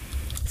abroad.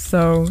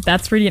 So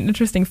that's really an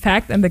interesting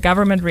fact, and the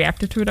government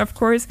reacted to it, of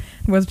course.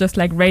 It was just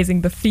like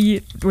raising the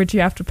fee which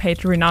you have to pay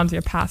to renounce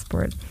your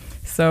passport.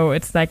 So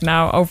it's like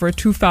now over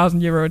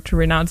 2,000 euro to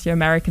renounce your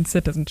American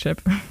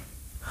citizenship.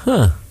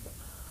 Huh.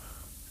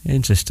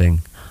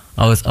 Interesting.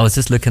 I was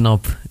just looking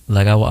up,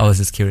 like I was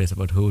just curious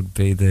about who would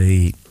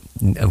be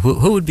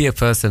who would be a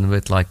person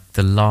with like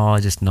the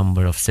largest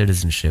number of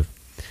citizenship.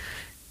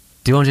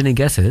 Do you want any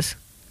guesses?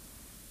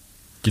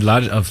 The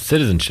largest of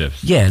citizenship.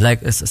 Yeah,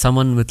 like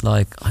someone with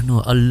like I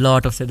know a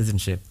lot of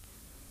citizenship.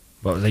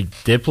 Well, like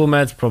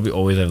diplomats probably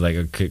always have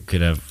like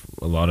could have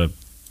a lot of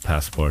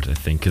passports. I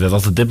think because there's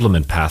also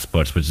diplomat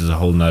passports, which is a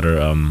whole nother.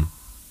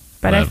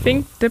 But level. I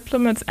think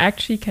diplomats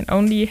actually can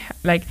only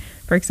like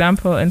For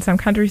example, in some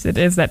countries it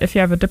is that if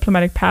you have a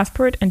diplomatic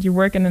passport and you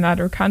work in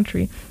another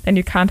country, then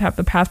you can't have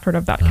the passport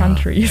of that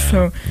country.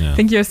 So yeah. I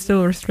think you're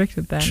still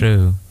restricted then.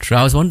 True.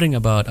 I was wondering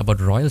about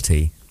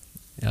royalty.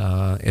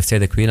 If say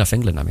the Queen of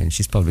England, I mean,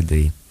 she's probably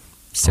the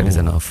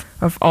citizen of.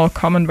 Of all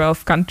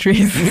Commonwealth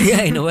countries.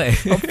 Yeah, in a way.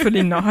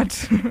 Hopefully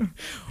not.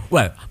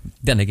 Well,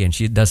 then again,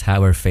 she does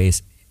have her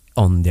face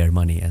on their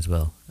money as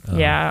well.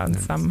 Yeah, and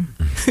some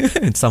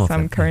in some of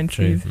some them,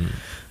 currencies. true.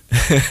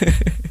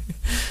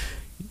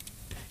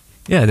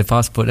 Yeah, the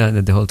passport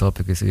and the whole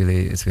topic is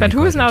really. It's really But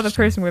who is quite now the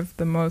interesting. person with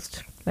the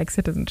most like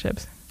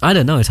citizenships? I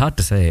don't know. It's hard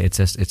to say. It's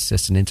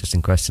just an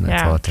interesting question. I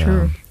Yeah, thought.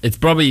 true. It's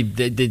probably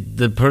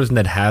the person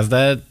that has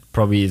that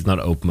probably is not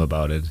open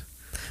about it.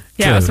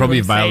 Yeah, It's so probably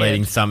would say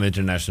violating it. some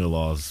international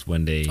laws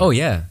when they Oh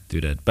yeah. do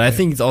that. But I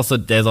think it's also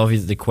there's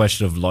obviously the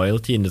question of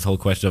loyalty and this whole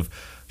question of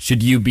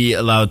should you be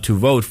allowed to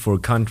vote for a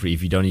country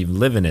if you don't even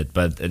live in it?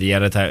 But at the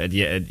other time,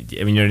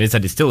 I mean, on this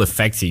side, it still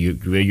affects you.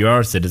 You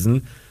are a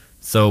citizen,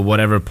 so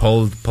whatever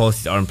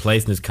policies are in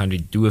place in this country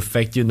do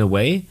affect you in a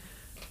way.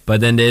 But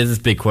then there is this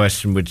big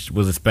question, which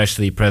was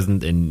especially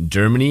present in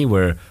Germany,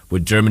 where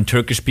with German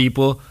Turkish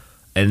people,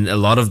 and a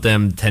lot of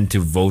them tend to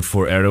vote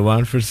for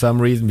Erdogan for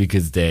some reason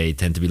because they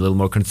tend to be a little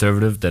more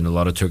conservative than a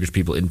lot of Turkish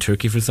people in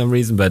Turkey for some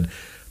reason. But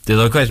there's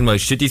a question about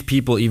should these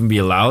people even be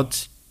allowed,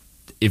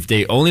 if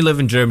they only live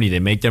in Germany, they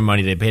make their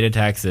money, they pay their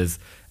taxes,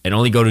 and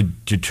only go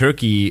to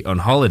Turkey on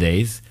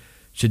holidays,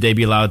 should they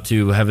be allowed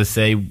to have a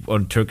say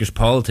on Turkish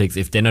politics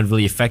if they're not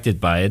really affected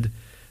by it?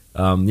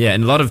 Yeah,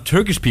 and a lot of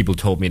Turkish people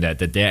told me that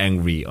they're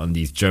angry on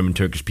these German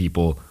Turkish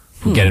people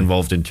who get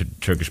involved in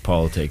Turkish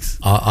politics.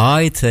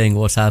 I think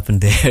what's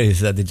happened there is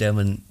that the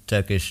German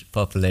Turkish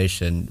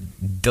population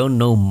don't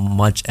know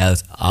much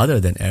else other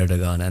than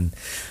Erdogan, and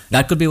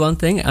that could be one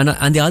thing.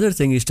 And the other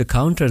thing is to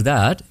counter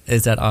that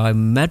is that I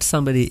met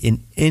somebody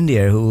in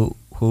India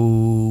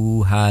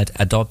who had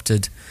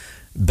adopted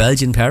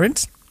Belgian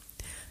parents.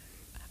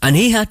 And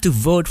he had to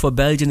vote for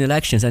Belgian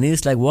elections. And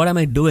he's like, what am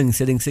I doing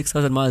sitting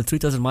 6,000 miles,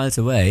 3,000 miles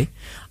away?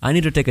 I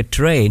need to take a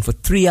train for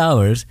 3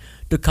 hours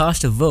to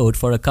cast a vote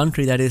for a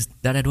country that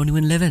I don't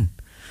even live in.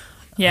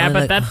 Yeah, I'm but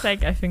like, that's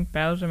like, I think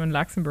Belgium and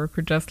Luxembourg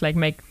could just like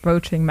make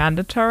voting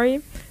mandatory.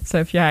 So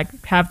if you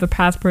have the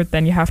passport,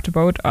 then you have to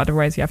vote.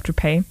 Otherwise, you have to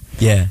pay.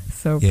 Yeah.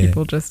 So Yeah.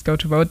 people just go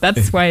to vote.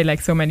 That's why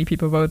like so many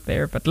people vote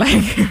there. But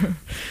like,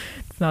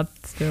 it's not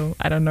still,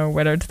 I don't know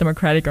whether it's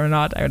democratic or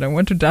not. I don't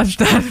want to judge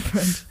that.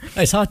 But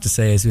It's hard to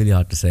say. It's really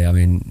hard to say. I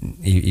mean,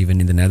 even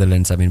in the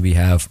Netherlands, I mean, we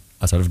have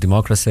a sort of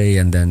democracy,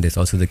 and then there's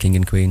also the king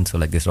and queen, so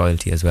like there's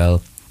royalty as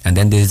well. And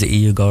then there's the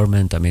EU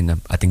government. I mean,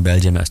 I think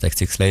Belgium has like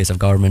 6 layers of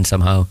government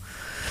somehow.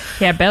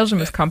 yeah,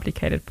 Belgium is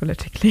complicated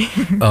politically.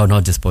 Oh,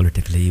 not just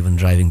politically, even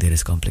driving there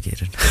is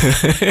complicated.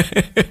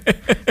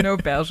 No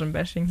Belgian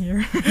bashing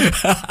here.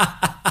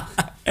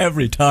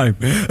 Every time.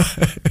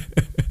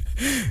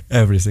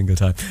 Every single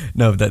time.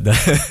 No, that's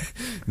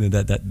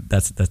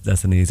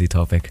an easy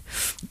topic.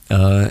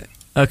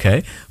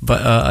 Okay,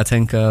 but I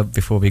think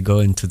before we go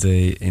into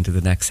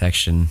the next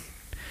section,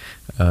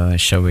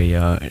 shall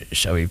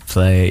we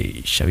play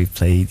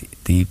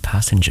The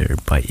Passenger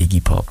by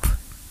Iggy Pop?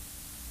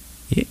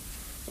 Yeah.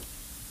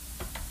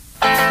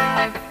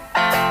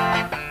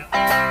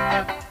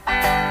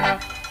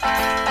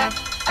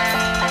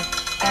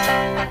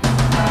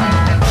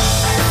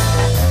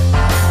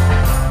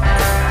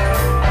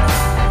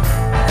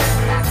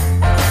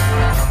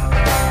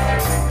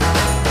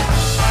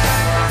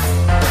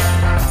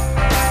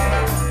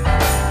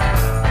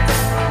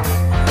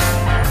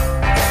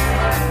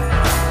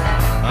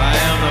 I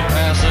am the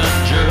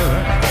passenger,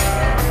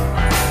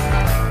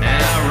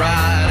 and I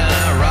ride and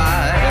I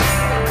ride.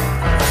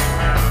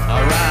 I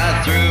ride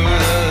through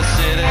the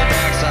city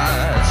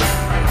backsides.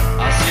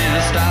 I see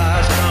the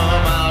stars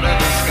come out of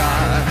the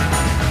sky.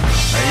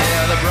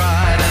 Yeah, the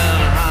bright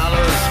and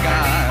hollow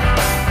sky.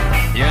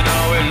 You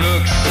know it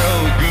looks so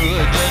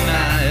good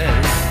tonight.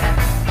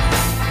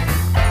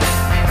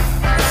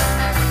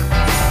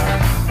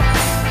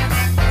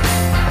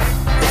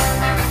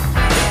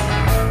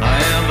 I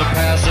am the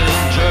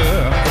passenger.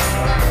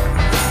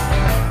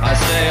 I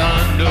stay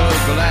under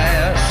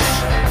glass.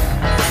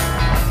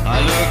 I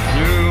look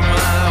through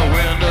my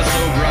window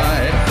so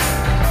bright.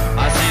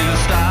 I see the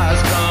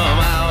stars come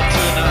out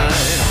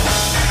tonight.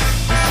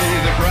 I see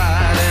the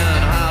bright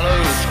and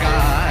hollow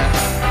sky.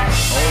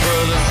 Over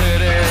the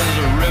city's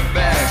ripped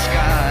back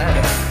sky.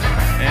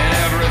 And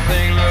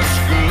everything looks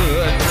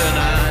good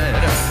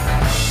tonight.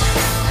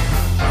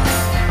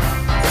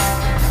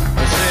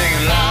 I sing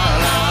la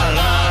la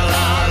la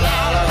la la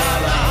la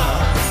la.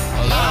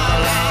 La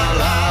la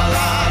la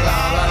la la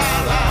la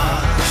la.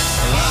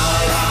 La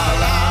la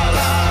la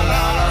la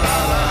la la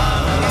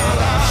la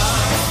la.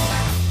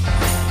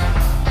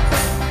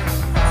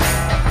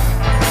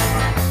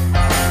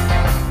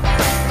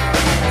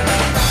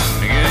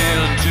 Get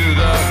into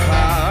the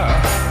car.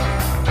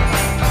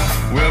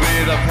 We'll be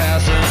the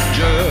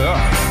passenger.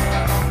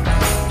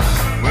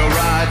 We'll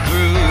ride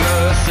through the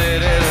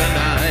city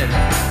tonight.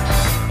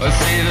 We'll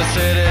see the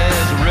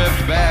city's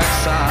ripped back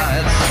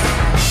sides.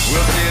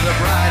 We'll see the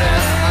bright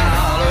and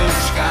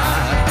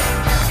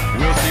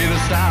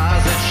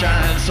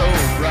shine so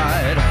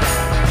bright.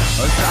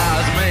 A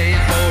star's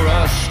made for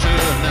us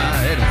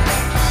tonight.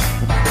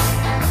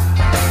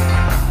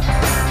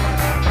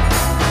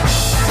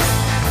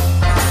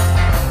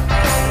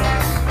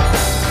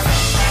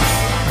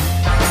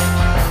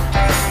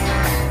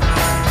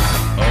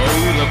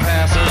 Oh, the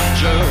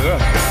passenger,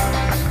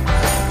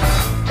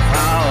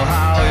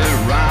 how it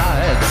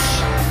rides.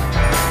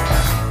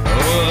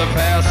 Oh, the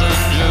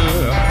passenger,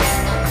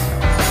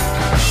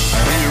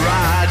 he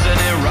rides and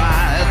he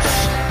rides.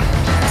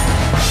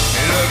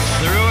 He looks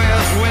through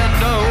his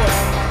window.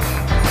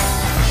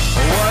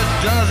 What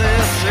does he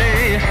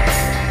see?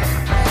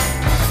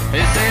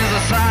 He sees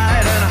the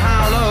side and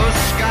hollow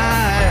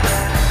sky.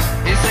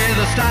 He sees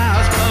the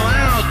stars come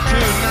out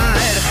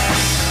tonight.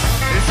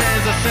 He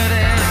sees the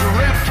city's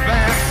ripped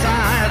back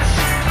sides.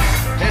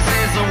 He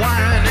sees the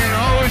winding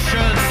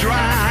ocean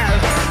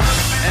drive.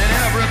 And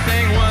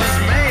everything was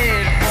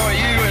made for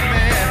you and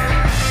me.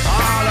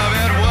 All of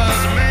it was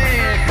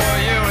made for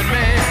you and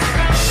me.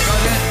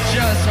 'Cause it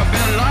just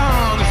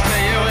belongs to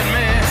you and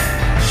me.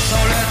 So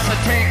let's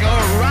take a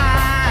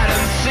ride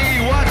and see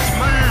what's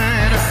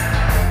mine.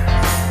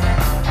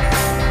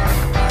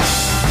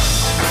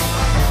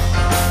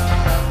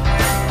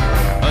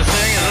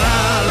 Singing la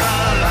la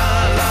la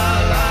la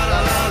la la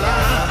la la.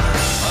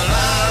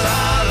 La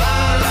la la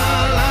la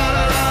la la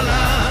la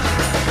la.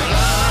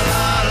 La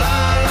la la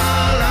la la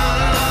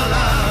la la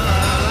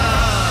la.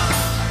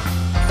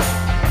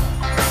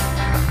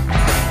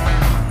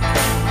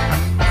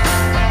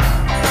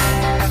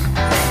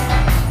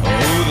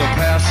 Oh, the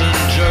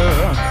passenger,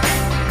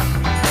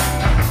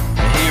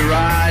 he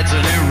rides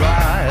and he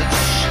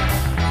rides.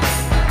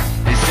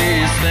 He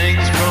sees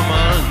things from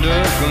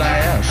under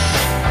glass.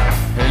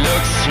 He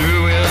looks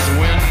through his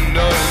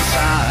window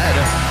inside.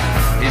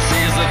 He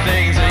sees the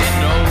things he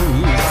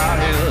knows are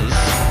his.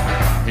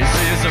 He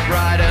sees the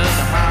bright and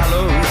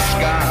hollow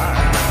sky.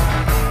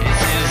 He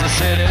sees the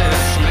city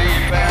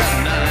sleep at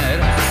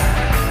night.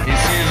 He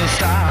sees the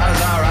stars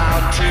are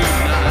out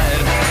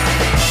tonight.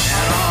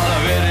 And all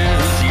of it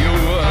is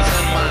yours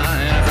and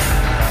mine.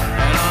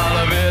 And all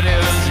of it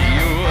is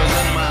yours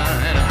and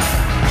mine.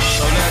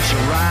 So let's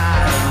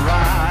ride and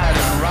ride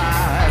and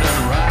ride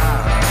and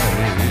ride.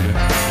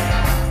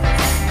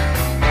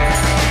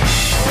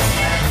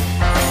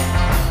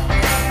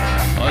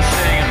 Oh,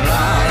 singing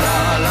la la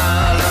la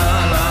la la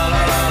la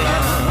la la.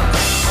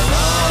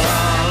 La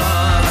la la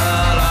la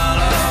la la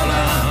la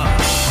la.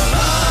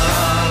 La la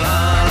la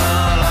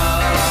la la la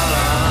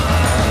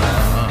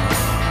la.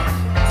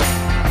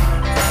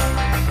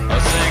 Oh,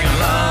 singing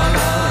la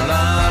la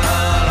la la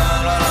la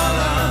la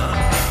la la.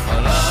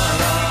 La la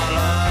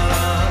la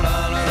la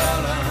la la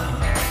la.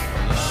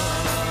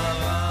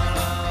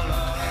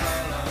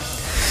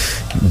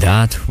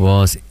 That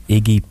was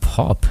Iggy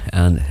Pop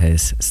and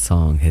his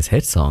song, his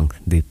hit song,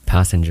 The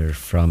Passenger,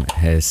 from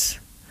his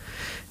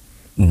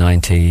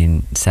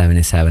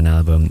 1977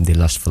 album, The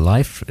Lust for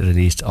Life,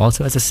 released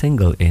also as a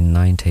single in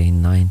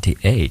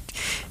 1998.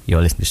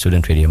 You're listening to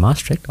Student Radio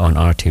Maastricht on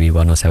RTV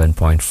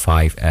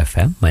 107.5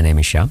 FM. My name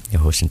is Shyam,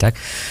 your host in tech.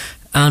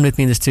 And with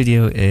me in the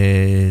studio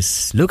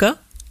is Luca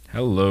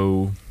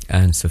Hello.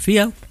 and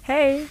Sophia.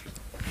 Hey.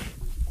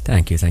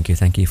 Thank you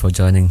for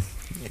joining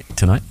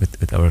tonight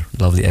with our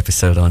lovely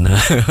episode on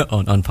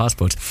on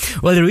passports.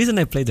 Well, the reason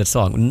I played that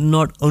song,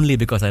 not only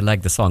because I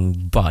like the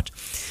song, but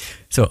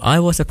so I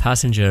was a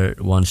passenger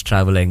once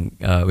traveling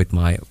with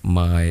my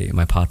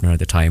partner at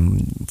the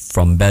time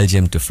from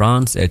Belgium to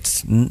France.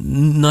 It's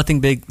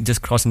nothing big,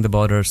 just crossing the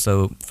border.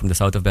 So from the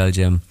south of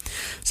Belgium,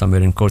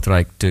 somewhere in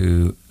Kortrijk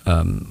to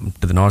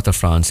the north of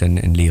France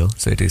in Lille.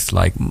 So it is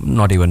like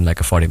not even like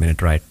a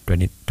 40-minute ride,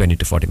 20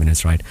 to 40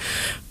 minutes ride.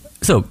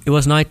 So it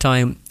was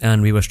nighttime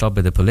and we were stopped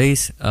by the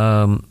police.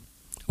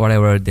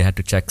 Whatever, they had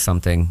to check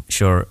something.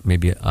 Sure,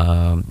 maybe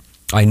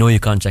I know you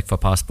can't check for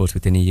passports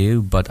within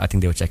EU, but I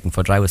think they were checking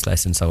for driver's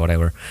license or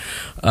whatever.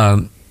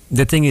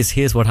 The thing is,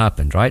 here's what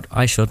happened, right?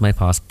 I showed my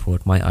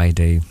passport, my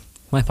ID.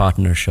 My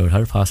partner showed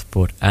her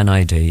passport and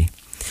ID.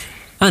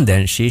 And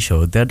then she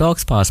showed their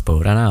dog's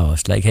passport. And I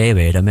was like, hey,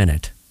 wait a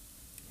minute.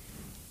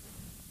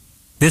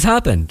 This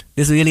happened.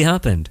 This really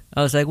happened.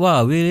 I was like,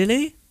 wow,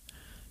 really?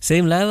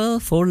 Same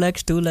level, 4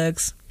 legs, 2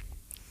 legs.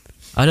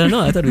 I don't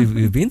know. I thought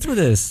we've been through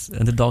this,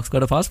 and the dog's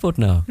got a passport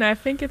now. No, I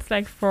think it's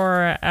like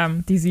for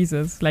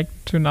diseases, like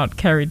to not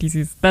carry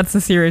disease. That's a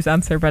serious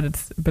answer, but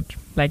it's a bit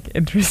like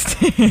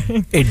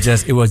interesting.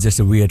 It was just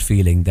a weird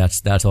feeling.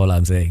 That's all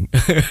I'm saying.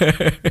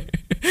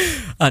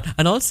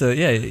 and also,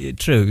 yeah,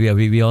 true. Yeah,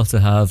 we also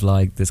have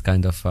like this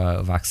kind of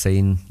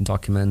vaccine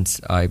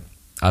documents.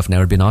 I've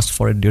never been asked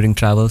for it during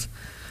travels.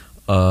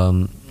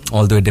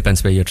 Although it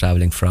depends where you're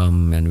traveling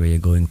from and where you're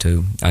going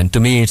to. And to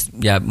me, it's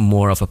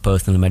more of a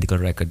personal medical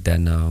record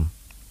than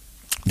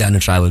a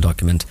travel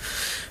document.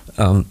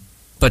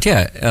 But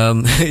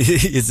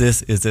is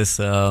this?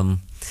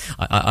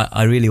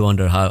 I really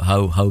wonder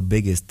how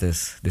big is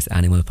this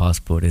animal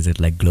passport? Is it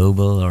like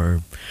global,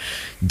 or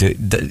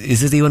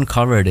is it even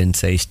covered in,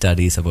 say,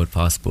 studies about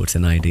passports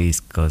and IDs?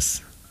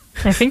 Because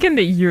I think in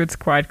the EU it's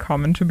quite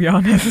common, to be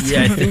honest.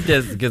 Yeah, I think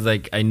that's because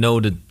like I know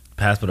the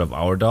passport of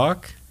our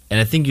dog, and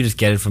I think you just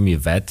get it from your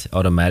vet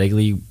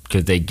automatically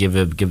because they give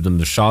them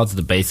the shots,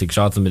 the basic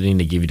shots, and then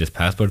they give you this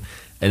passport,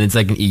 and it's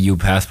like an EU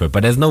passport,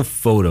 but there's no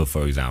photo,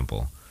 for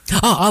example.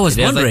 Oh, I was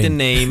There's wondering. like the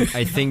name.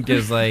 I think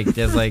there's like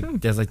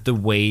the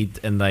weight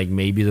and like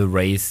maybe the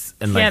race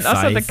and like Yeah, and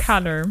also the size,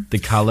 color. the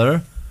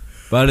color,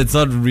 but it's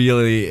not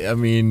really. I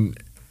mean,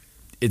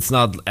 it's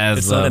not as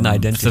It's not an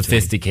identity.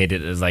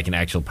 sophisticated as like an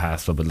actual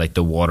passport, but like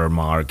the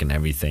watermark and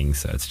everything.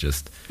 So it's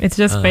just It's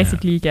just Oh,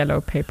 basically yellow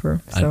paper,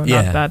 so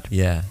yeah, not that.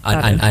 yeah,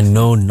 that and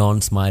no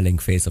non-smiling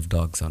face of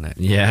dogs on it.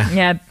 yeah.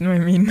 Yeah, I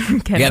mean,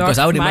 can Yeah, because dogs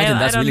I would smile? imagine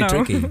that's I don't really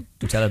know. tricky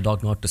to tell a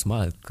dog not to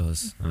smile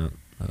because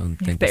I don't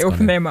think They it's open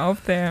gonna- their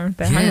mouth, they're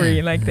Yeah,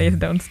 hungry, like they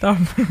don't stop.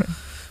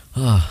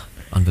 Oh,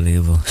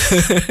 unbelievable.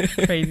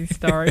 Crazy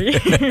story.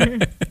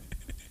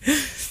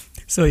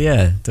 So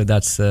yeah, so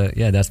that's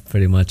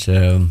pretty much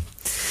my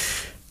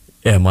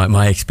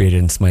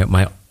experience,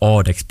 my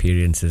odd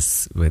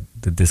experiences with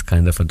this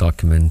kind of a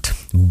document,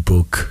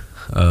 book,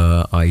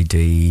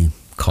 ID,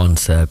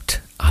 concept.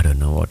 I don't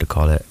know what to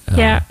call it.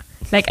 Yeah,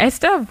 like I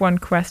still have one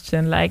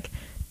question, like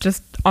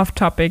just off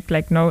topic,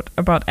 like note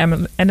about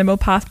animal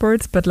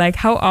passports, but like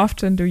how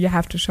often do you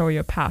have to show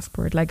your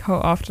passport? Like how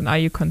often are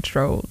you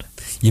controlled?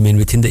 You mean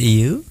within the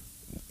EU?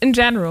 In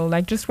general,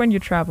 like just when you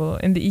travel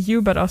in the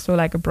EU, but also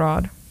like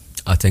abroad.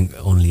 I think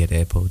only at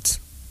airports.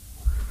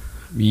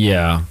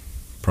 Yeah,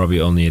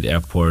 probably only at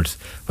airports.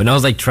 When I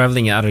was like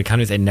traveling in other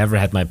countries, I never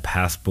had my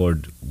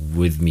passport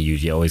with me.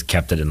 Usually, I always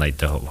kept it in like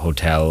the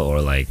hotel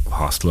or like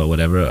hostel or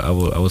whatever I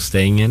was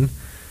staying in,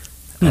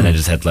 and I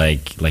just had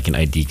like an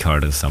ID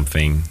card or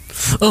something.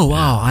 Oh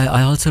wow!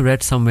 I also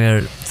read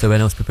somewhere. So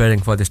when I was preparing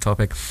for this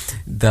topic,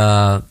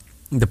 the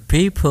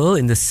people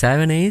in the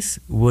 70s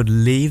would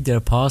leave their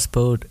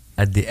passport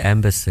at the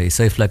embassy.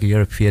 So if like a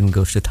European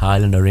goes to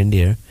Thailand or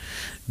India,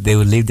 they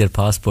would leave their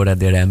passport at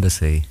their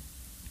embassy.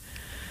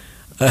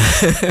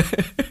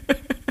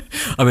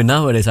 I mean,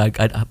 nowadays, I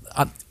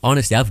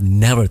honestly, I've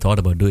never thought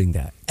about doing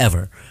that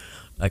ever.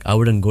 Like, I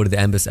wouldn't go to the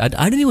embassy. I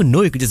didn't even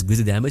know you could just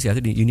visit the embassy. I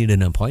think you need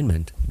an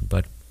appointment.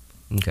 But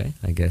okay,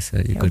 I guess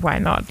you Yeah, could. why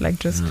not? Like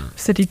just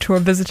city tour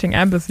visiting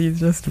embassies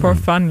just for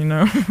fun, you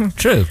know?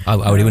 True. I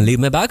would even leave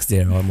my bags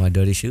there or my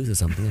dirty shoes or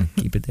something.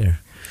 I keep it there.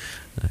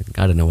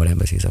 I don't know what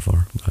embassies are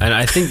for. but- And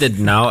I think that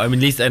now, I mean,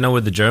 at least I know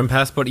with the German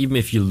passport, even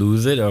if you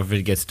lose it or if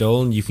it gets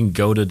stolen, you can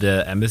go to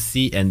the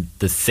embassy and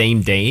the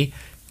same day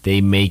they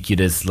make you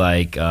this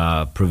like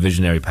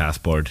provisionary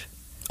passport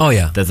Oh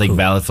yeah, that's like cool.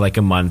 valid for like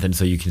a month, and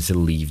so you can still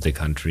leave the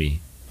country.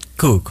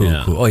 Cool.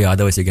 Yeah. Oh yeah,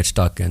 otherwise you get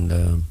stuck and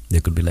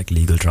there could be like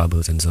legal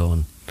troubles and so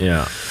on.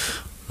 Yeah.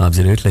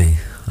 Absolutely.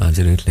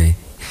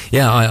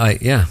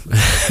 Yeah,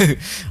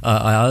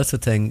 I also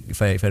think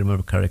if I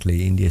remember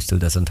correctly, India still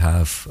doesn't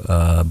have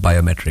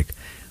biometric.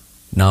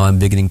 Now I'm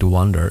beginning to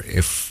wonder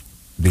if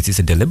this is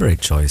a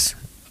deliberate choice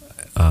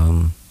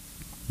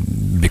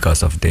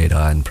because of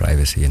data and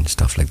privacy and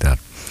stuff like that.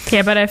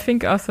 Yeah, but I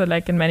think also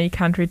like in many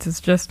countries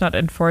it's just not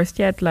enforced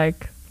yet,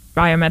 like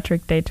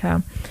biometric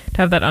data, to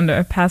have that under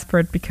a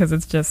passport, because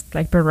it's just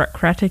like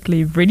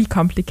bureaucratically really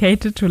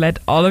complicated to let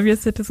all of your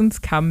citizens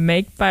come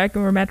make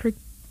biometric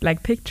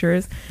like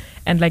pictures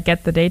and like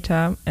get the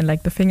data and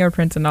like the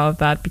fingerprints and all of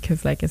that,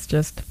 because like it's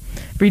just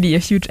really a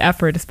huge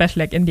effort,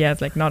 especially like India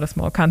is like not a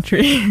small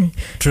country.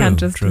 Can't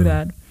just do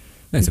that.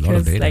 It's a lot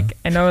of data. Like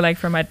I know like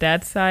from my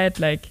dad's side,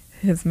 like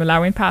his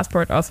Malawian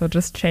passport also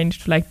just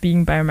changed to like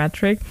being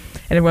biometric,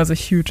 and it was a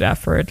huge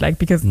effort, like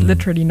because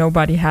literally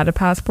nobody had a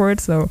passport,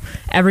 so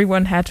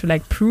everyone had to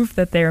like prove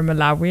that they are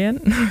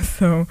Malawian.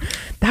 So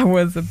that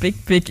was a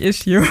big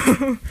issue.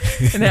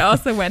 And I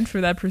also went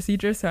through that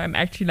procedure, so I'm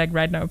actually like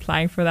right now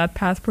applying for that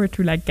passport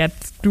to like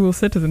get dual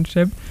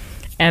citizenship.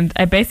 And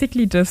I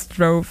basically just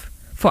drove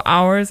for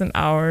hours and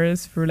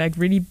hours through like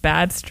really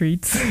bad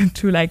streets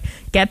to like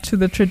get to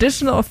the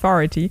traditional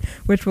authority,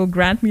 which will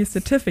grant me a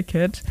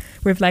certificate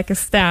with like a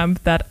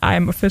stamp that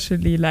I'm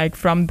officially like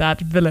from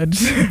that village.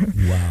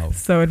 Wow.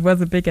 So it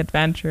was a big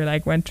adventure,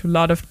 like went to a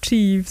lot of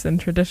chiefs and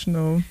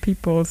traditional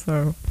people.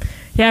 So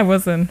yeah, it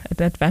was an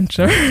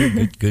adventure.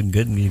 Good.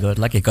 You got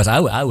lucky, because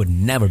I would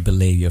never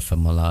believe you're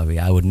from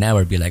Malawi. I would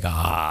never be like,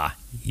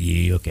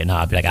 you okay? No,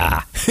 I'd be like,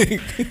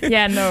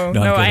 Yeah, no,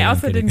 No, I'm kidding, I I'm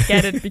also kidding. didn't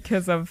get it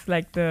because of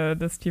like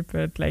the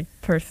stupid like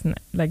person,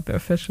 like the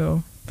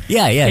official.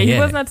 Yeah. He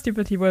was not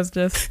stupid. He was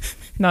just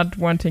not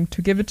wanting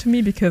to give it to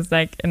me, because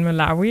like in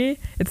Malawi,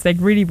 it's like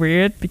really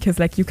weird, because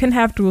like you can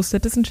have dual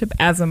citizenship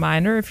as a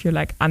minor if you're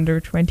like under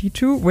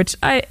 22, which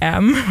I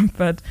am.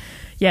 But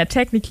yeah,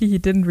 technically he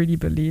didn't really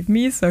believe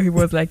me. So he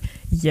was like,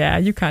 yeah,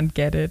 you can't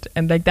get it.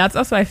 And like that's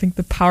also, I think,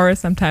 the power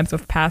sometimes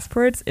of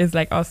passports is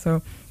like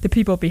also the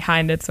people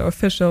behind it. So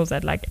officials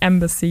at like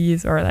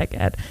embassies or like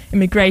at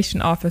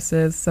immigration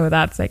offices. So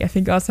that's like, I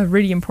think also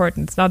really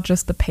important. It's not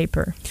just the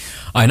paper.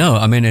 I know.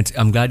 I mean,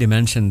 I'm glad you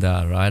mentioned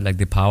that, right? Like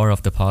the power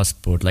of the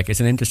passport. Like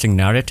it's an interesting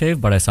narrative,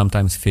 but I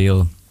sometimes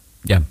feel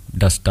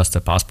does the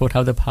passport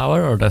have the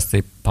power, or does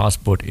the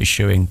passport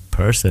issuing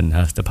person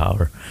has the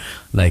power?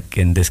 Like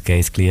in this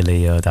case,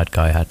 clearly that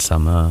guy had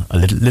a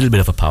little bit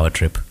of a power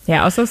trip.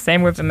 Yeah, also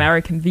same with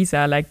American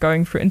visa, like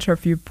going through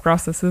interview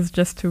processes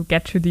just to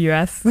get to the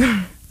US.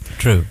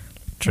 True.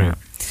 Yeah.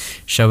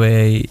 Shall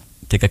we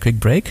take a quick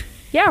break?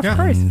 Yeah, of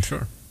course. And,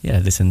 Sure. yeah,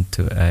 listen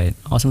to an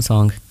awesome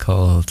song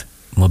called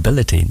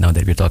Mobility, now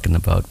that we're talking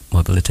about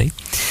mobility,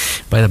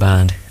 by the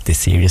band The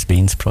Serious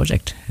Beans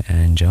Project.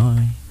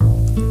 Enjoy.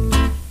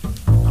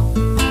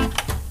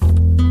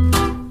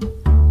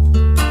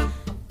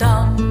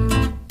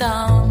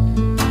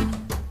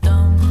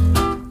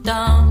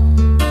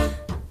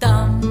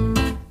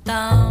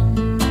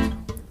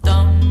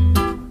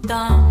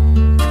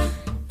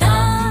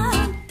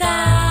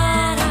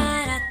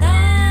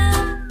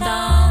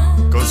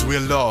 Cause we're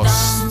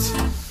lost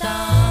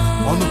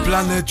on a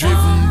planet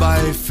driven by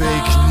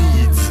fake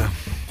needs,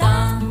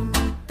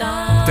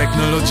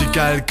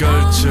 technological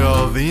culture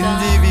of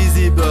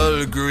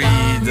indivisible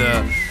greed,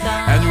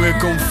 and we're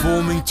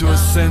conforming to a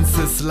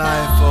senseless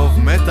life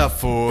of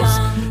metaphors.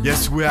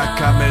 Yes, we are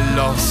camel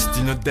lost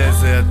in a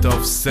desert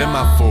of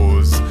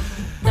semaphores.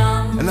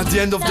 And at the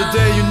end of the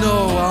day, you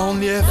know, our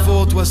only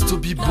effort was to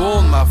be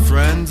born, my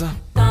friend.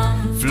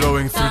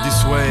 Flowing through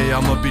this way,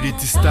 our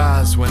mobility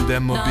starts when their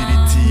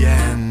mobility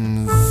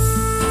ends.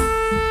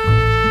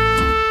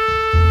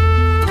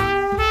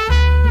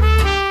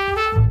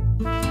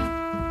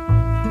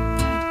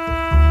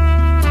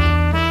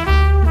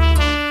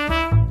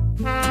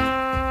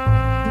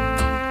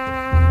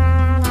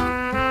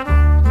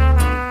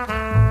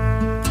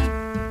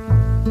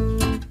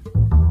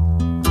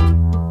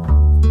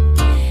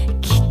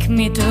 Kick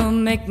me to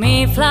make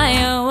me fly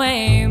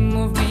away,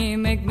 move me,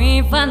 make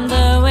me find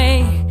the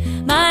way.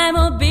 My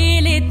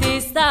mobility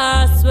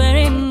starts where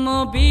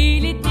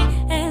immobility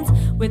ends,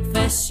 with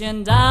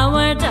fashion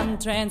downward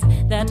and trends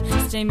that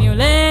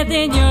stimulate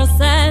in your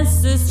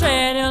senses.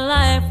 Trade your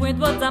life with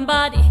what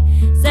somebody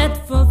said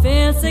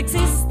fulfills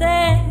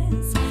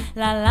existence.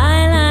 La la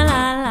la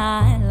la la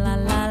la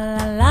la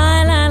la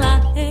la la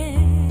la. Hey.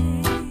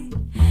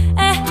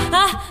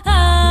 Ah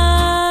ah.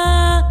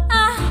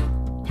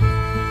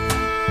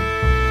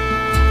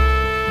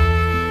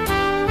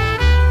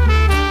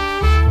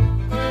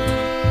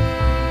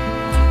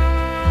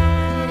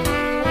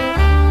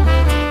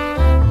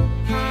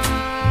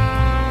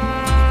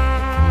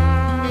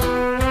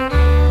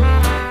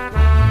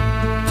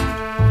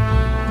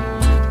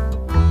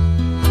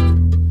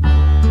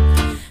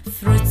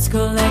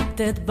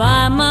 Collected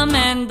by mom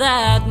and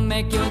dad,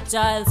 make your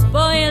child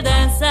spoiled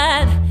and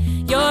sad.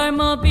 Your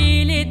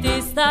mobility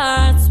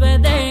starts where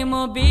their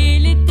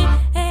mobility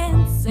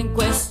ends. And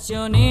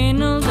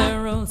questioning all the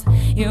rules,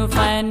 you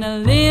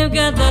finally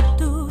got the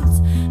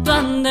tools to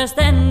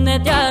understand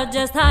that you're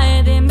just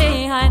hiding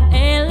behind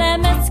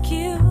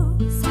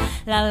LMSQs.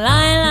 La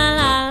la la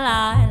la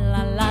la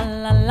la la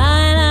la la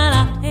la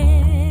la.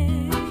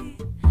 Hey.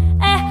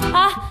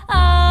 Ah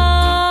ah.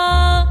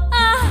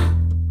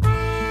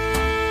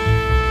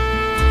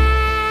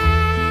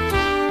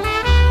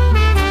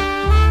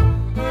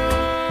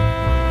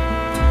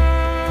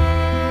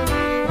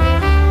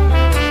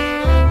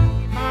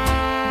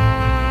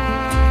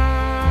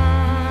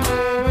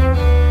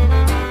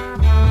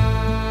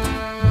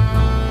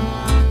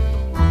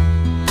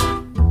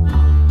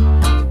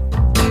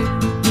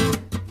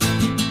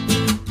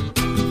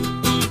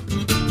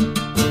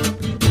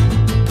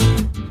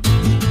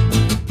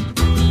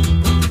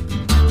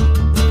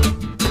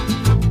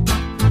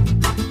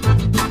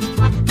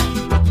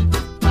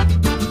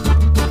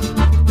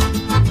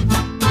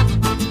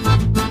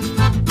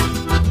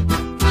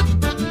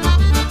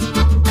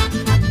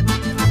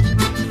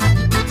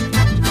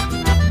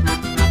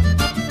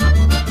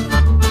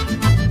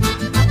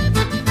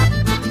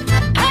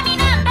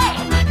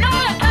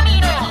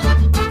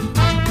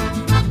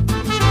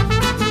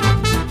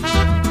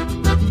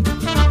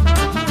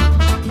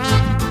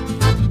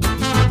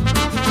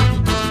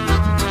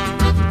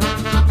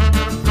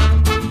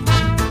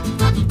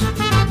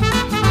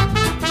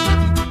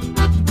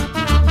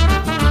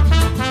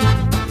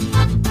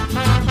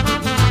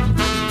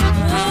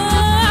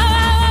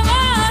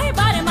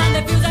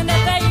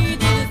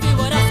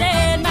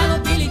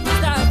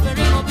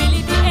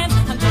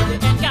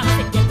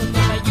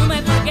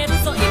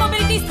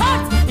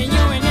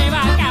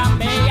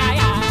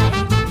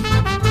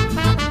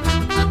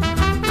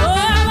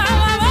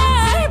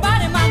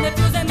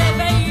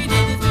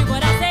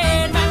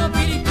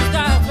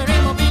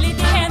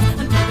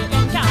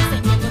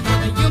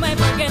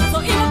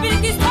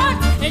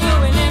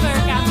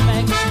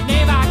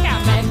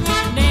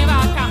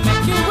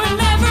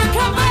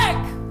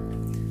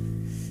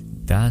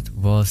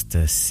 was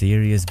the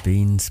Serious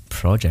Beans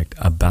Project,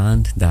 a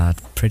band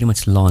that pretty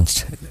much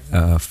launched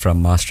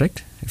from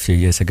Maastricht a few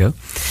years ago.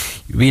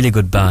 Really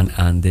good band,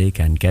 and they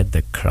can get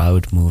the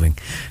crowd moving.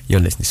 You're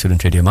listening to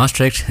Student Radio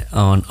Maastricht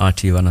on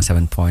RTU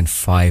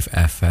 107.5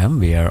 FM.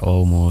 We are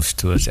almost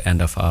towards the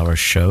end of our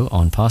show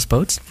on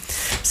Passports.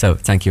 So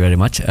thank you very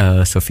much,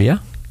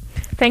 Sophia.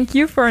 Thank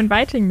you for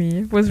inviting me.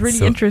 It was really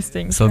So-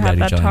 interesting so to have glad you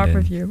that joined talk in.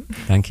 with you.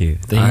 Thank you.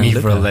 Thank And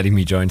you for Luca. letting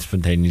me join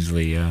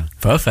spontaneously.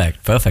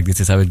 Perfect. This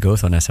is how it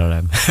goes on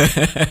SRM.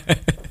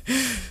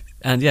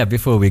 And yeah,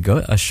 before we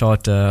go, a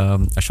short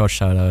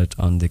shout out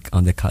on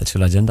the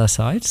cultural agenda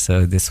side.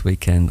 So this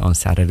weekend on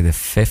Saturday, the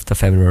 5th of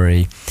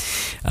February,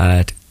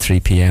 at 3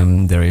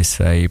 p.m., there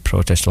is a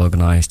protest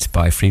organized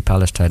by Free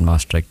Palestine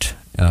Maastricht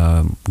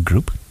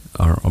group,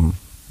 at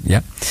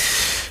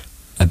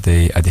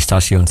the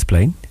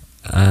Stationsplein,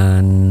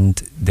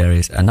 and there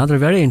is another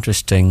very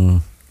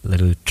interesting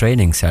little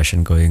training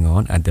session going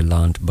on at the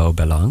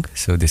Landbouwbelang.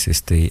 So this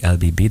is the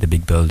LBB, the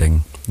big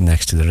building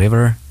next to the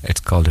river.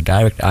 It's called a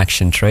direct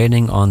action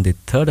training on the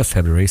 3rd of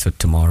February, so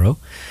tomorrow,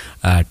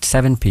 at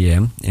 7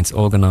 p.m. It's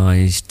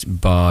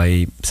organized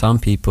by some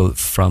people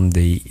from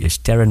the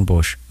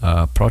Sterrenbosch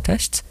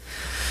protests.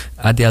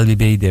 At the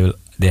LBB,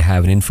 they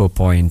have an info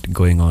point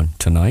going on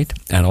tonight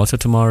and also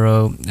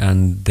tomorrow,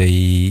 and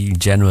the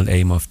general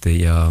aim of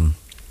the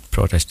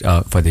protest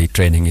for the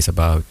training is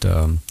about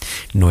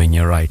knowing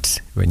your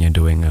rights when you're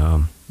doing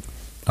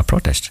a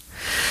protest.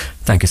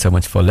 Thank you so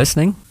much for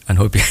listening, and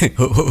hope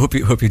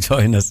you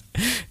join us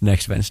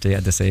next Wednesday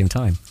at the same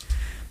time.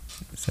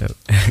 So,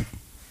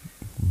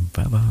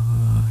 bye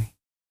bye.